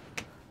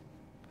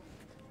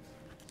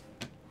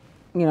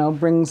 you know,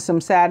 brings some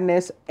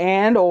sadness,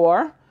 and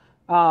or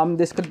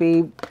this could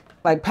be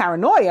like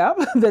paranoia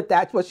that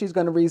that's what she's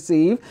going to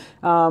receive.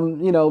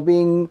 You know,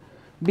 being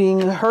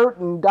hurt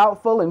and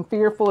doubtful and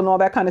fearful and all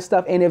that kind of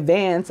stuff in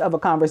advance of a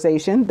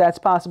conversation. That's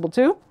possible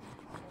too.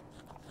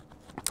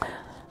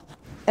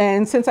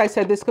 And since I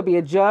said this could be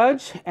a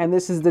judge, and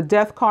this is the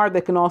death card,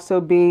 that can also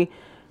be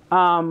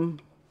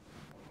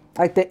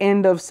like the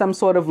end of some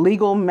sort of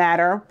legal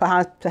matter,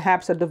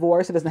 perhaps a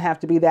divorce. It doesn't have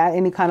to be that.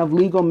 Any kind of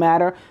legal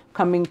matter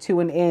coming to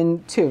an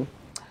end too.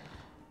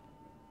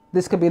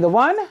 This could be the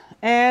one,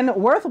 and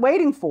worth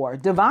waiting for.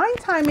 Divine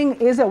timing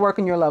is at work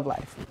in your love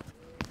life.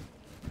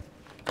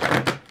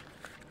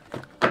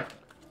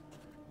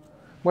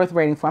 Worth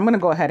waiting for. I'm going to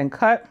go ahead and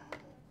cut.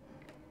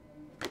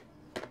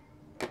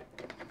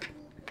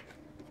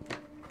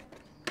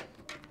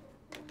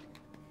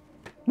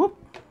 Whoop.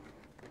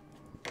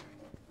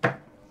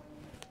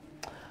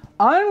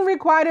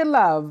 Unrequited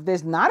love.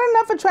 There's not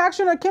enough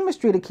attraction or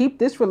chemistry to keep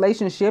this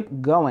relationship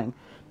going.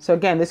 So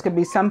again, this could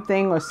be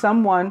something or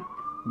someone,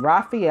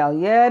 Raphael,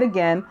 yet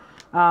again,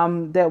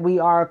 that we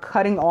are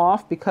cutting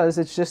off because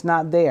it's just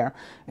not there.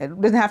 It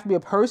doesn't have to be a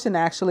person,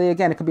 actually.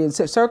 Again, it could be a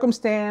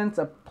circumstance,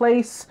 a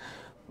place.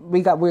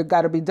 We've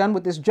got to be done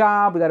with this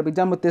job. We got to be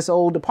done with this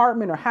old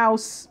apartment or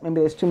house.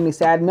 Maybe there's too many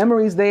sad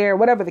memories there.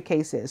 Whatever the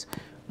case is,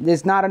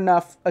 there's not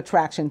enough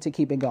attraction to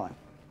keep it going.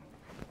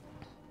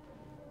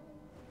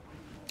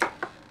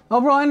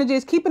 Overall energy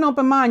is keep an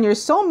open mind. Your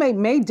soulmate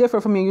may differ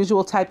from your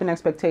usual type and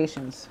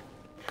expectations.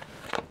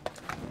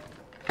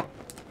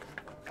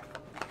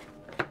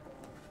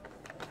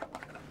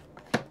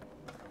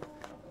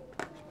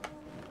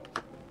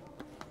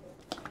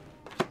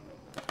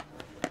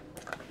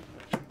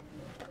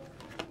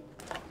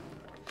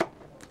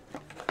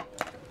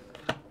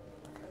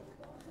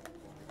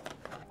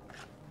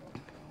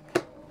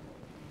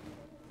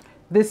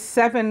 This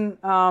 7,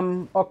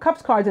 or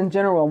cups cards in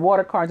general,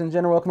 water cards in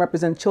general, can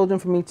represent children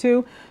for me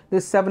too.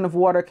 This 7 of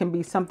water can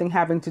be something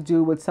having to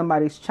do with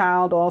somebody's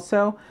child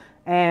also.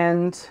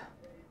 And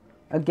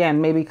again,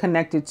 maybe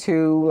connected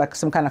to like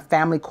some kind of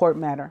family court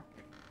matter.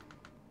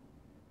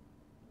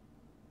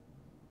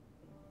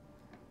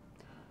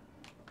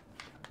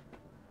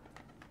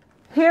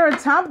 Here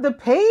atop the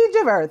page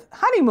of Earth,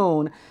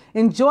 honeymoon.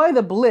 Enjoy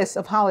the bliss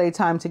of holiday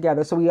time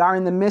together. So we are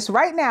in the midst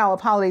right now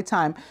of holiday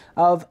time,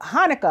 of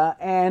Hanukkah,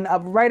 and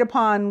of right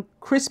upon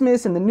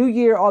Christmas and the New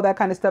Year, all that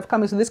kind of stuff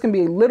coming. So this can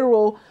be a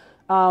literal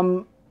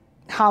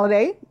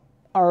holiday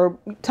or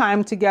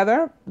time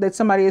together that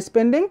somebody is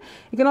spending.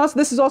 You can also,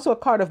 this is also a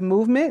card of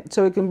movement.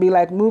 So it can be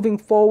like moving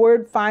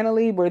forward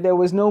finally, where there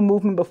was no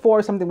movement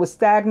before, something was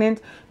stagnant,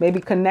 maybe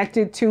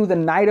connected to the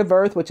night of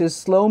Earth, which is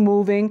slow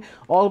moving.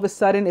 All of a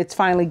sudden it's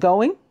finally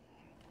going.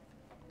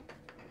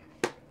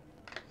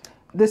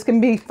 This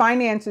can be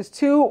finances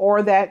too,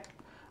 or that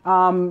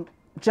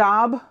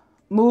job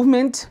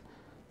movement,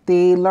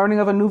 the learning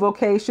of a new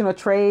vocation or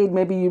trade.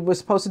 Maybe you were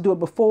supposed to do it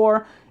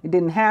before, it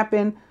didn't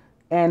happen,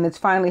 and it's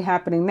finally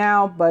happening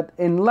now. But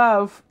in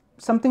love,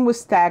 something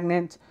was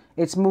stagnant,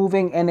 it's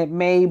moving, and it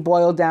may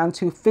boil down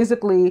to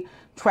physically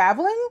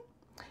traveling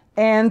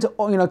and,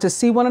 you know, to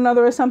see one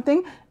another or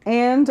something,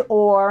 and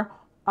or,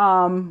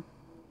 you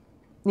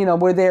know,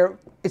 where there,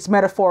 it's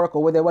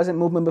metaphorical, where there wasn't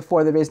movement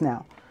before, there is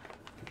now.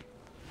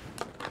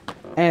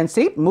 And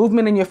see,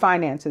 movement in your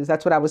finances.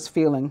 That's what I was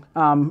feeling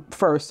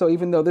first. So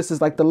even though this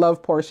is like the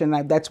love portion,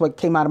 that's what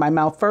came out of my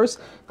mouth first,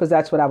 because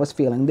that's what I was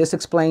feeling. This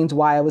explains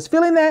why I was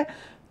feeling that.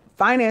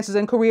 Finances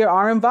and career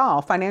are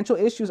involved. Financial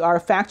issues are a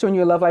factor in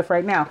your love life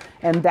right now.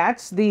 And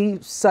that's the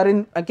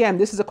sudden, again,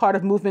 this is a card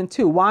of movement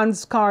too.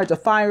 Wands cards are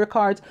fire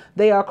cards.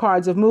 They are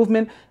cards of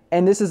movement.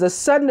 And this is a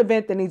sudden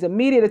event that needs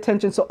immediate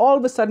attention. So all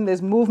of a sudden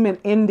there's movement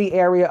in the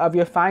area of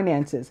your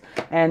finances,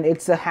 and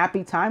it's a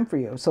happy time for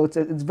you. So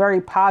it's very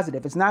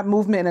positive. It's not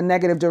movement in a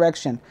negative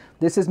direction.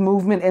 This is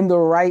movement in the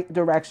right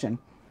direction.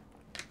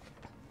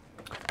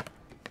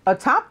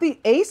 Atop the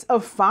Ace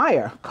of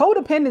Fire,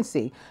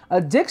 codependency.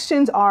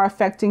 Addictions are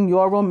affecting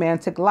your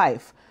romantic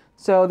life.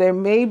 So there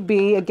may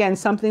be, again,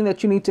 something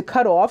that you need to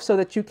cut off so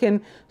that you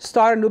can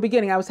start a new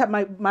beginning. I was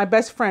having my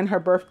best friend,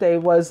 her birthday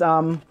was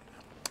the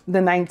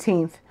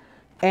 19th.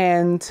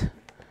 And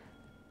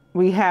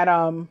we had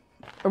a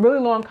really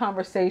long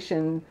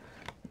conversation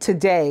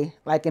today,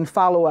 like in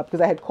follow-up,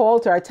 because I had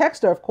called her. I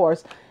texted her, of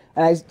course,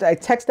 and I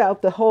texted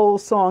out the whole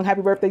song,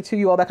 happy birthday to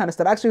you, all that kind of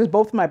stuff. Actually, it was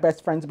both of my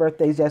best friends'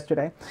 birthdays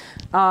yesterday.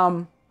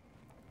 And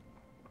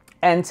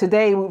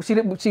today,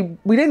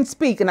 we didn't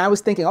speak, and I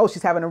was thinking, oh,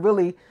 she's having a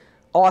really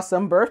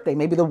awesome birthday.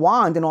 Maybe the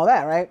wand and all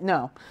that, right?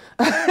 No.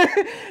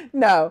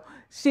 No.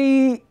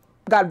 She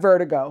got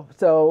vertigo,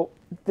 so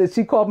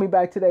she called me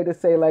back today to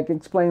say, like,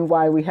 explain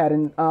why we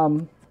hadn't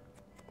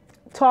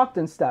talked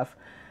and stuff.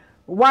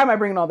 Why am I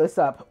bringing all this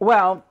up?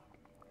 Well,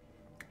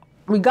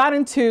 we got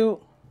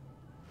into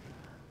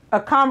a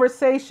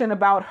conversation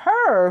about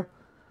her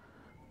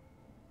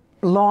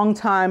long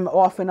time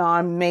off and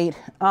on mate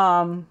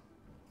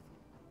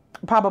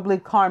probably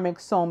karmic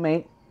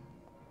soulmate.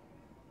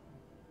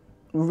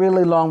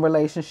 Really long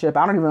relationship.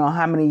 I don't even know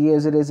how many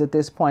years it is at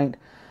this point,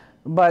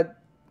 but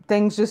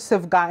things just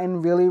have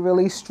gotten really,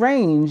 really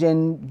strange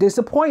and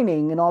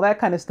disappointing and all that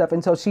kind of stuff.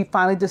 And so she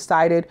finally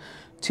decided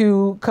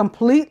to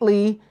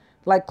completely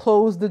like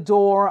close the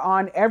door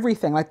on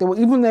everything. Like they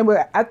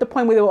were at the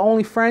point where they were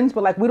only friends,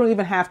 but like, we don't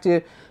even have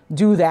to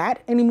do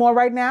that anymore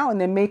right now.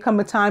 And there may come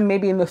a time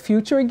maybe in the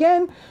future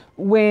again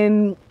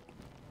when,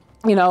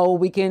 you know,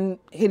 we can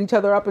hit each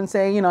other up and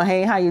say, you know,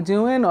 hey, how you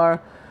doing?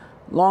 Or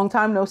long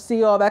time no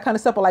see, all that kind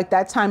of stuff. But like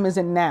that time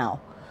isn't now.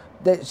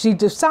 That she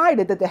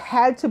decided that there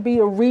had to be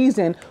a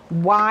reason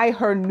why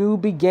her new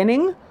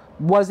beginning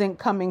wasn't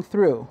coming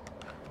through.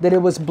 That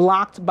it was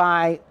blocked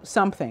by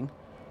something.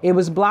 It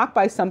was blocked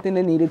by something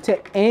that needed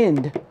to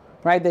end,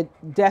 right?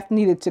 That death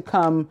needed to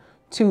come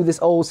to this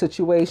old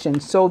situation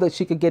so that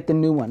she could get the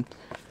new one.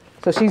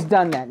 So she's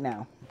done that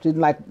now. She's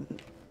like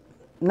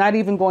not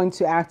even going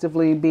to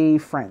actively be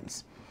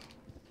friends.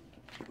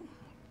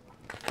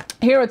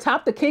 Here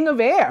atop, the King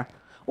of Air.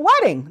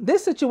 Wedding.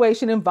 This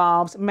situation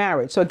involves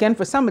marriage. So again,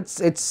 for some,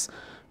 it's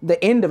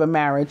the end of a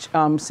marriage.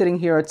 Sitting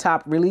here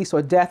atop, release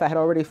or death. I had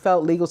already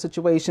felt legal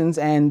situations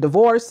and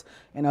divorce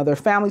and other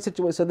family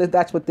situations. So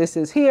that's what this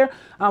is here.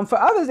 For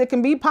others, it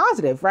can be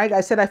positive, right?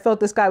 I said I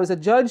felt this guy was a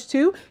judge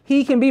too.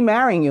 He can be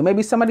marrying you.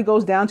 Maybe somebody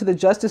goes down to the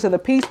justice of the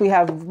peace. We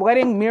have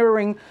wedding,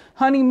 mirroring,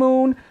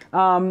 honeymoon.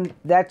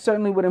 That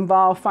certainly would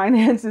involve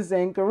finances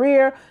and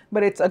career.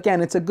 But it's a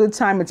good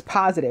time. It's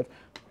positive.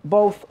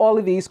 All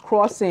of these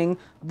crossing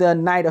the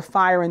night of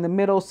fire in the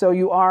middle. So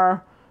you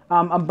are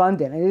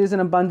abundant. It is an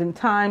abundant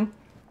time.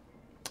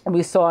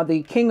 We saw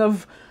the King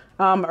of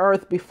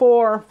Earth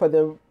before for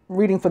the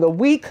reading for the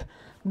week.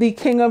 The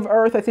King of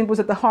Earth, I think, was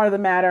at the heart of the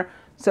matter.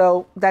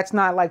 So that's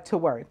not like to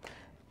worry.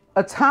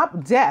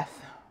 Atop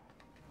death.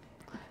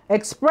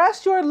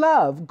 Express your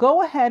love.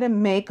 Go ahead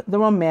and make the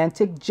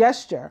romantic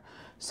gesture.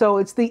 So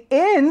it's the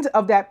end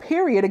of that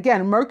period.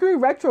 Again, Mercury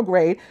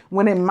retrograde,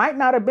 when it might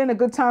not have been a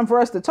good time for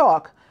us to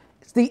talk.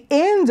 It's the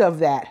end of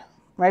that,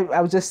 right?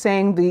 I was just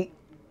saying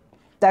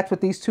that's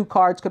what these two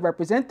cards could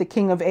represent. The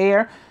King of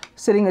Air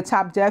sitting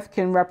atop death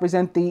can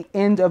represent the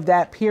end of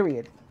that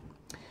period.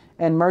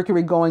 And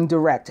Mercury going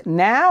direct.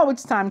 Now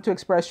it's time to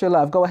express your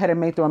love. Go ahead and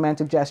make the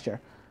romantic gesture.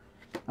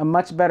 A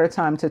much better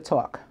time to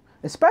talk.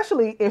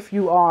 Especially if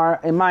you are,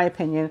 in my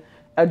opinion,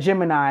 a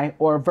Gemini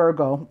or a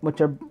Virgo,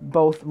 which are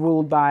both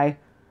ruled by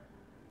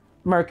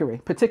Mercury,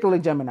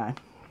 particularly Gemini.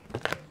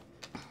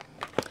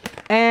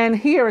 And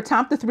here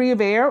atop the Three of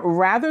Air,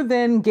 rather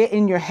than get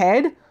in your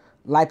head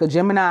like a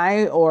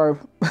Gemini or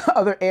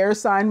other air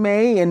sign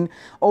may and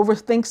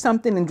overthink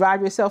something and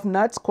drive yourself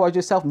nuts, cause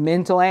yourself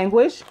mental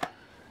anguish,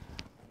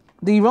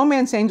 the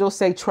romance angels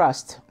say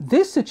trust.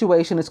 This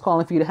situation is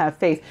calling for you to have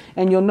faith.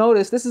 And you'll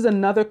notice this is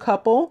another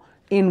couple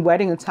in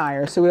wedding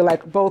attire. So we're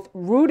like both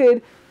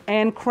rooted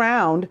and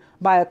crowned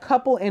by a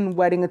couple in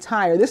wedding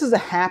attire. This is a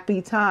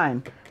happy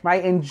time,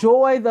 right?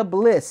 Enjoy the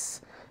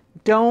bliss.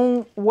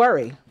 Don't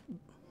worry.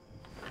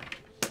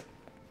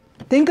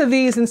 Think of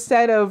these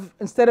instead of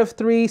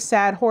three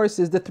sad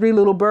horses, the three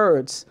little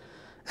birds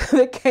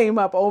that came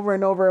up over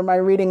and over in my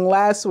reading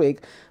last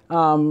week.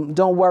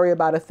 Don't worry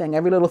about a thing.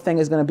 Every little thing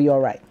is going to be all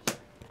right.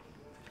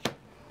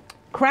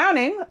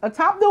 Crowning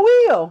atop the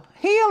wheel,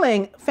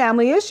 healing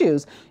family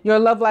issues. Your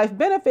love life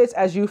benefits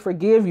as you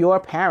forgive your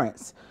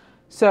parents.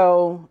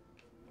 So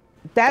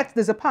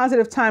there's a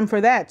positive time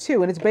for that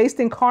too. And it's based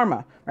in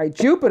karma, right?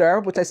 Jupiter,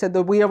 which I said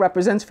the wheel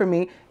represents for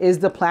me, is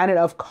the planet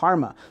of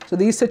karma. So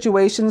these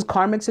situations,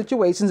 karmic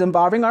situations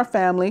involving our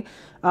family,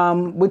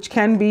 which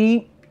can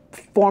be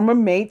former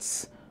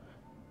mates,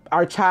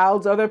 our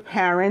child's other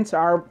parents,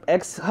 our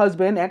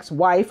ex-husband,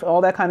 ex-wife,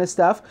 all that kind of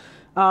stuff.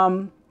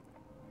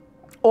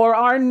 Or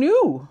our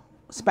new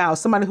spouse,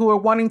 somebody who we're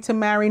wanting to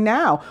marry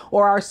now,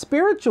 or our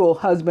spiritual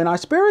husband, our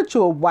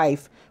spiritual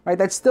wife, right?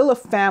 That's still a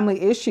family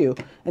issue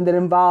and that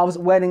involves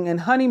wedding and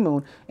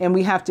honeymoon. And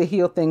we have to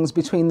heal things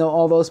between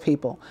all those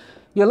people.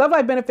 Your love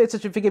life benefits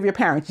that you forgive your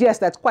parents. Yes,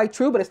 that's quite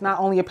true, but it's not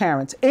only your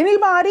parents.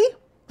 Anybody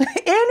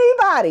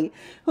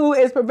who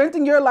is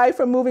preventing your life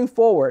from moving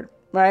forward,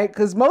 right?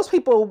 Because most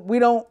people,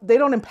 they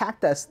don't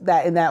impact us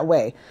in that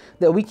way,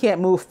 that we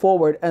can't move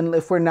forward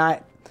if we're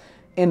not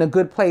in a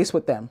good place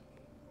with them.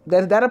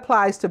 That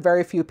applies to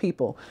very few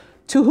people.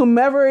 To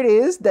whomever it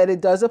is that it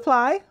does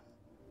apply,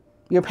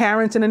 your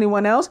parents and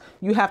anyone else,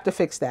 you have to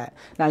fix that.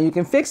 Now, you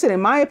can fix it,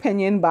 in my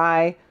opinion,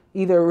 by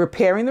either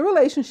repairing the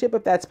relationship,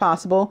 if that's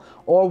possible,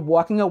 or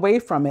walking away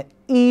from it,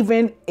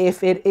 even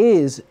if it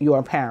is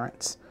your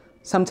parents.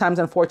 Sometimes,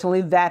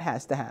 unfortunately, that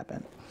has to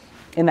happen.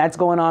 And that's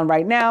going on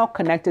right now,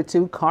 connected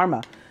to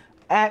karma.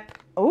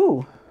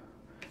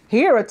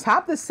 Here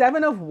atop the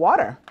Seven of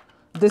Water.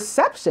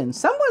 Deception.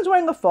 Someone's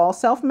wearing a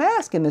false self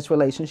mask in this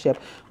relationship.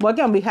 Well,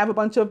 again, we have a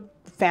bunch of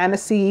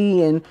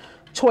fantasy and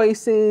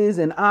choices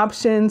and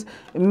options.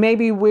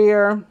 Maybe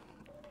we're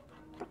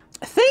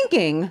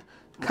thinking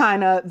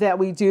kind of that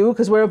we do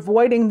because we're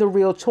avoiding the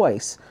real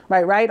choice,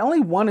 right?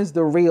 Only one is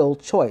the real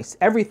choice.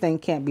 Everything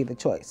can't be the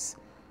choice.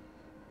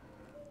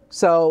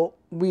 So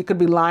we could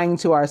be lying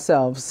to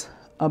ourselves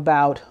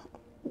about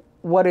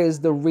what is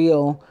the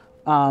real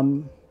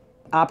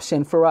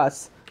option for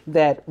us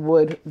that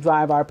would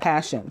drive our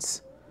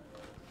passions.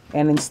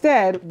 And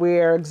instead,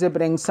 we're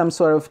exhibiting some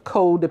sort of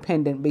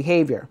codependent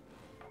behavior,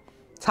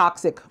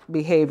 toxic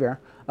behavior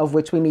of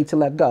which we need to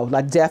let go,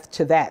 like death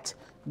to that,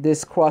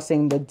 this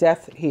crossing the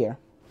death here.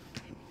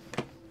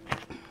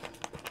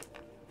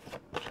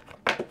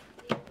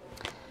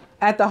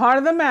 At the heart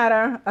of the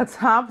matter,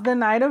 atop the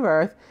night of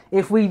earth,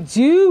 if we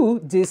do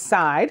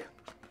decide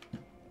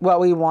what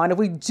we want, if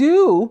we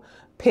do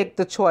pick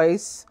the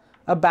choice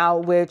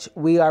about which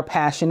we are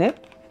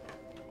passionate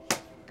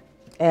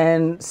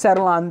and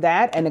settle on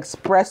that and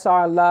express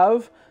our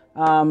love,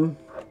 and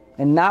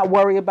not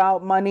worry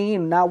about money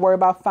and not worry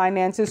about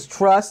finances,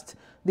 trust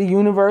the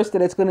universe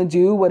that it's going to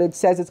do what it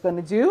says it's going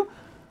to do,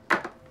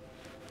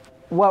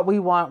 what we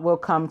want will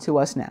come to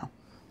us now.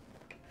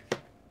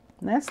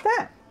 And that's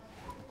that.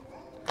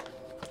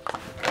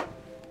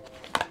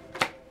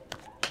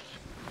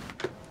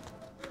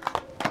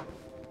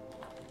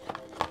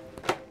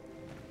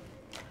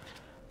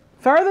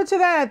 Further to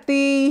that,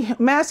 the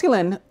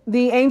masculine,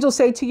 the angels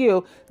say to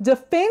you,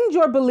 defend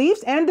your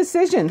beliefs and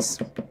decisions.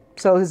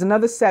 So there's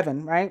another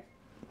 7, right?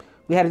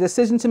 We had a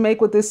decision to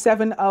make with this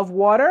 7 of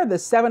water. The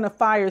 7 of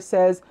fire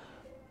says,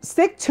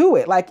 stick to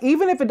it. Like,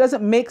 even if it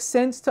doesn't make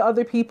sense to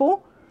other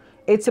people,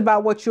 it's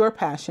about what you're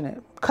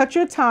passionate. Cut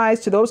your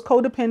ties to those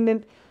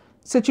codependent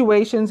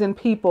situations and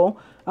people,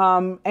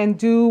 and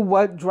do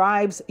what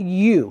drives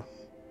you.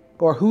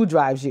 Or who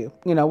drives you,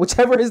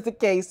 whichever is the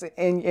case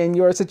in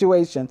your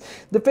situation.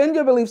 Defend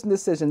your beliefs and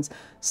decisions.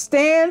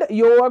 Stand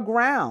your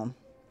ground.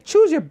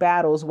 Choose your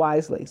battles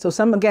wisely. So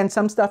some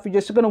stuff you're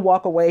just going to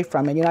walk away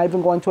from it. You're not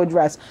even going to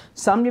address.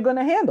 Some you're going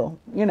to handle,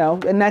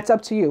 and that's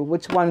up to you,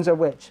 which ones are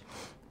which.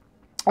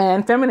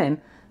 And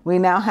feminine, we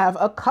now have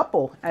a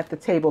couple at the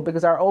table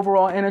because our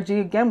overall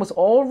energy, again, was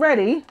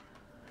already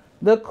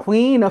the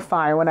Queen of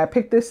Fire. When I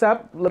picked this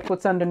up, look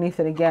what's underneath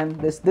it again.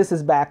 This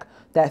is back.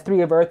 That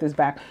 3 of Earth is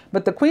back.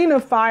 But the Queen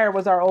of Fire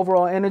was our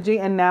overall energy.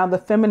 And now the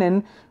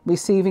feminine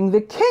receiving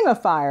the King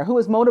of Fire, who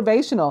is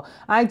motivational,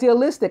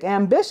 idealistic,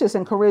 ambitious,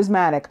 and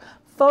charismatic.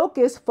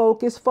 Focus,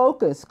 focus,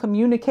 focus.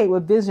 Communicate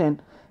with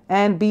vision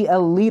and be a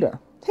leader.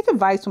 Take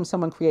advice from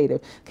someone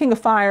creative. King of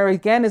Fire,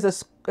 again,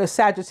 is a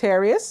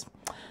Sagittarius,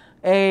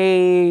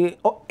 a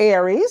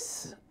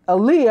Aries, a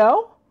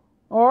Leo,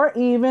 or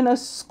even a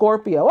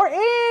Scorpio, or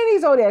any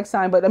zodiac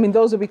sign. But I mean,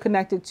 those will be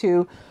connected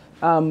to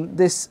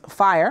this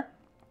fire,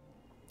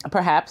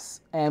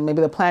 perhaps, and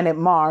maybe the planet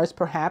Mars,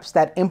 perhaps,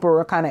 that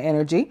emperor kind of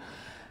energy.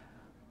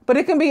 But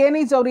it can be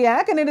any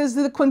zodiac, and it is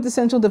the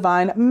quintessential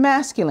divine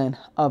masculine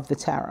of the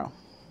tarot.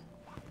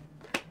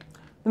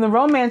 And the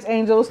romance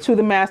angels to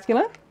the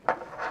masculine.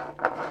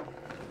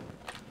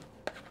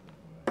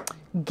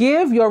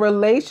 Give your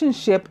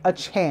relationship a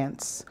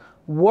chance.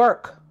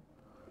 Work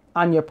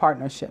on your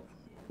partnership.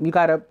 You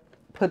got to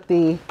put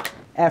the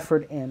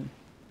effort in.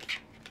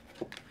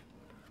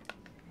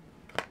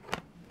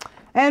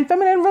 And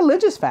feminine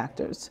religious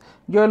factors.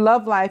 Your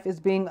love life is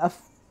being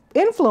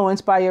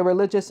influenced by your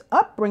religious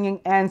upbringing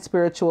and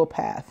spiritual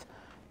path.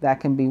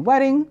 That can be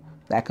wedding.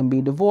 That can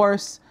be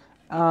divorce.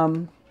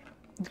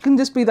 It can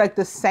just be like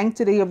the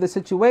sanctity of the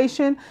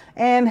situation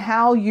and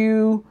how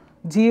you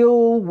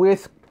deal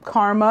with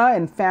karma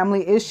and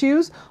family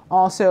issues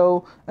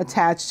also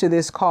attached to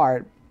this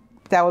card.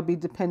 That would be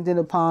dependent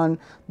upon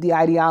the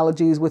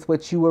ideologies with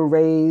which you were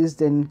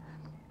raised and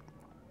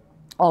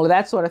all of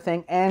that sort of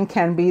thing, and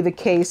can be the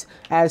case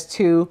as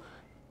to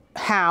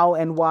how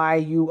and why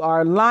you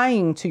are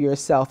lying to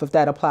yourself, if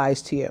that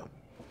applies to you.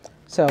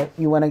 So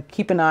you want to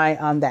keep an eye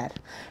on that.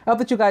 I hope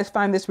that you guys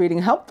find this reading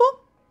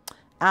helpful.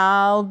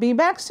 I'll be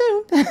back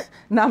soon.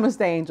 Namaste,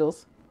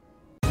 angels.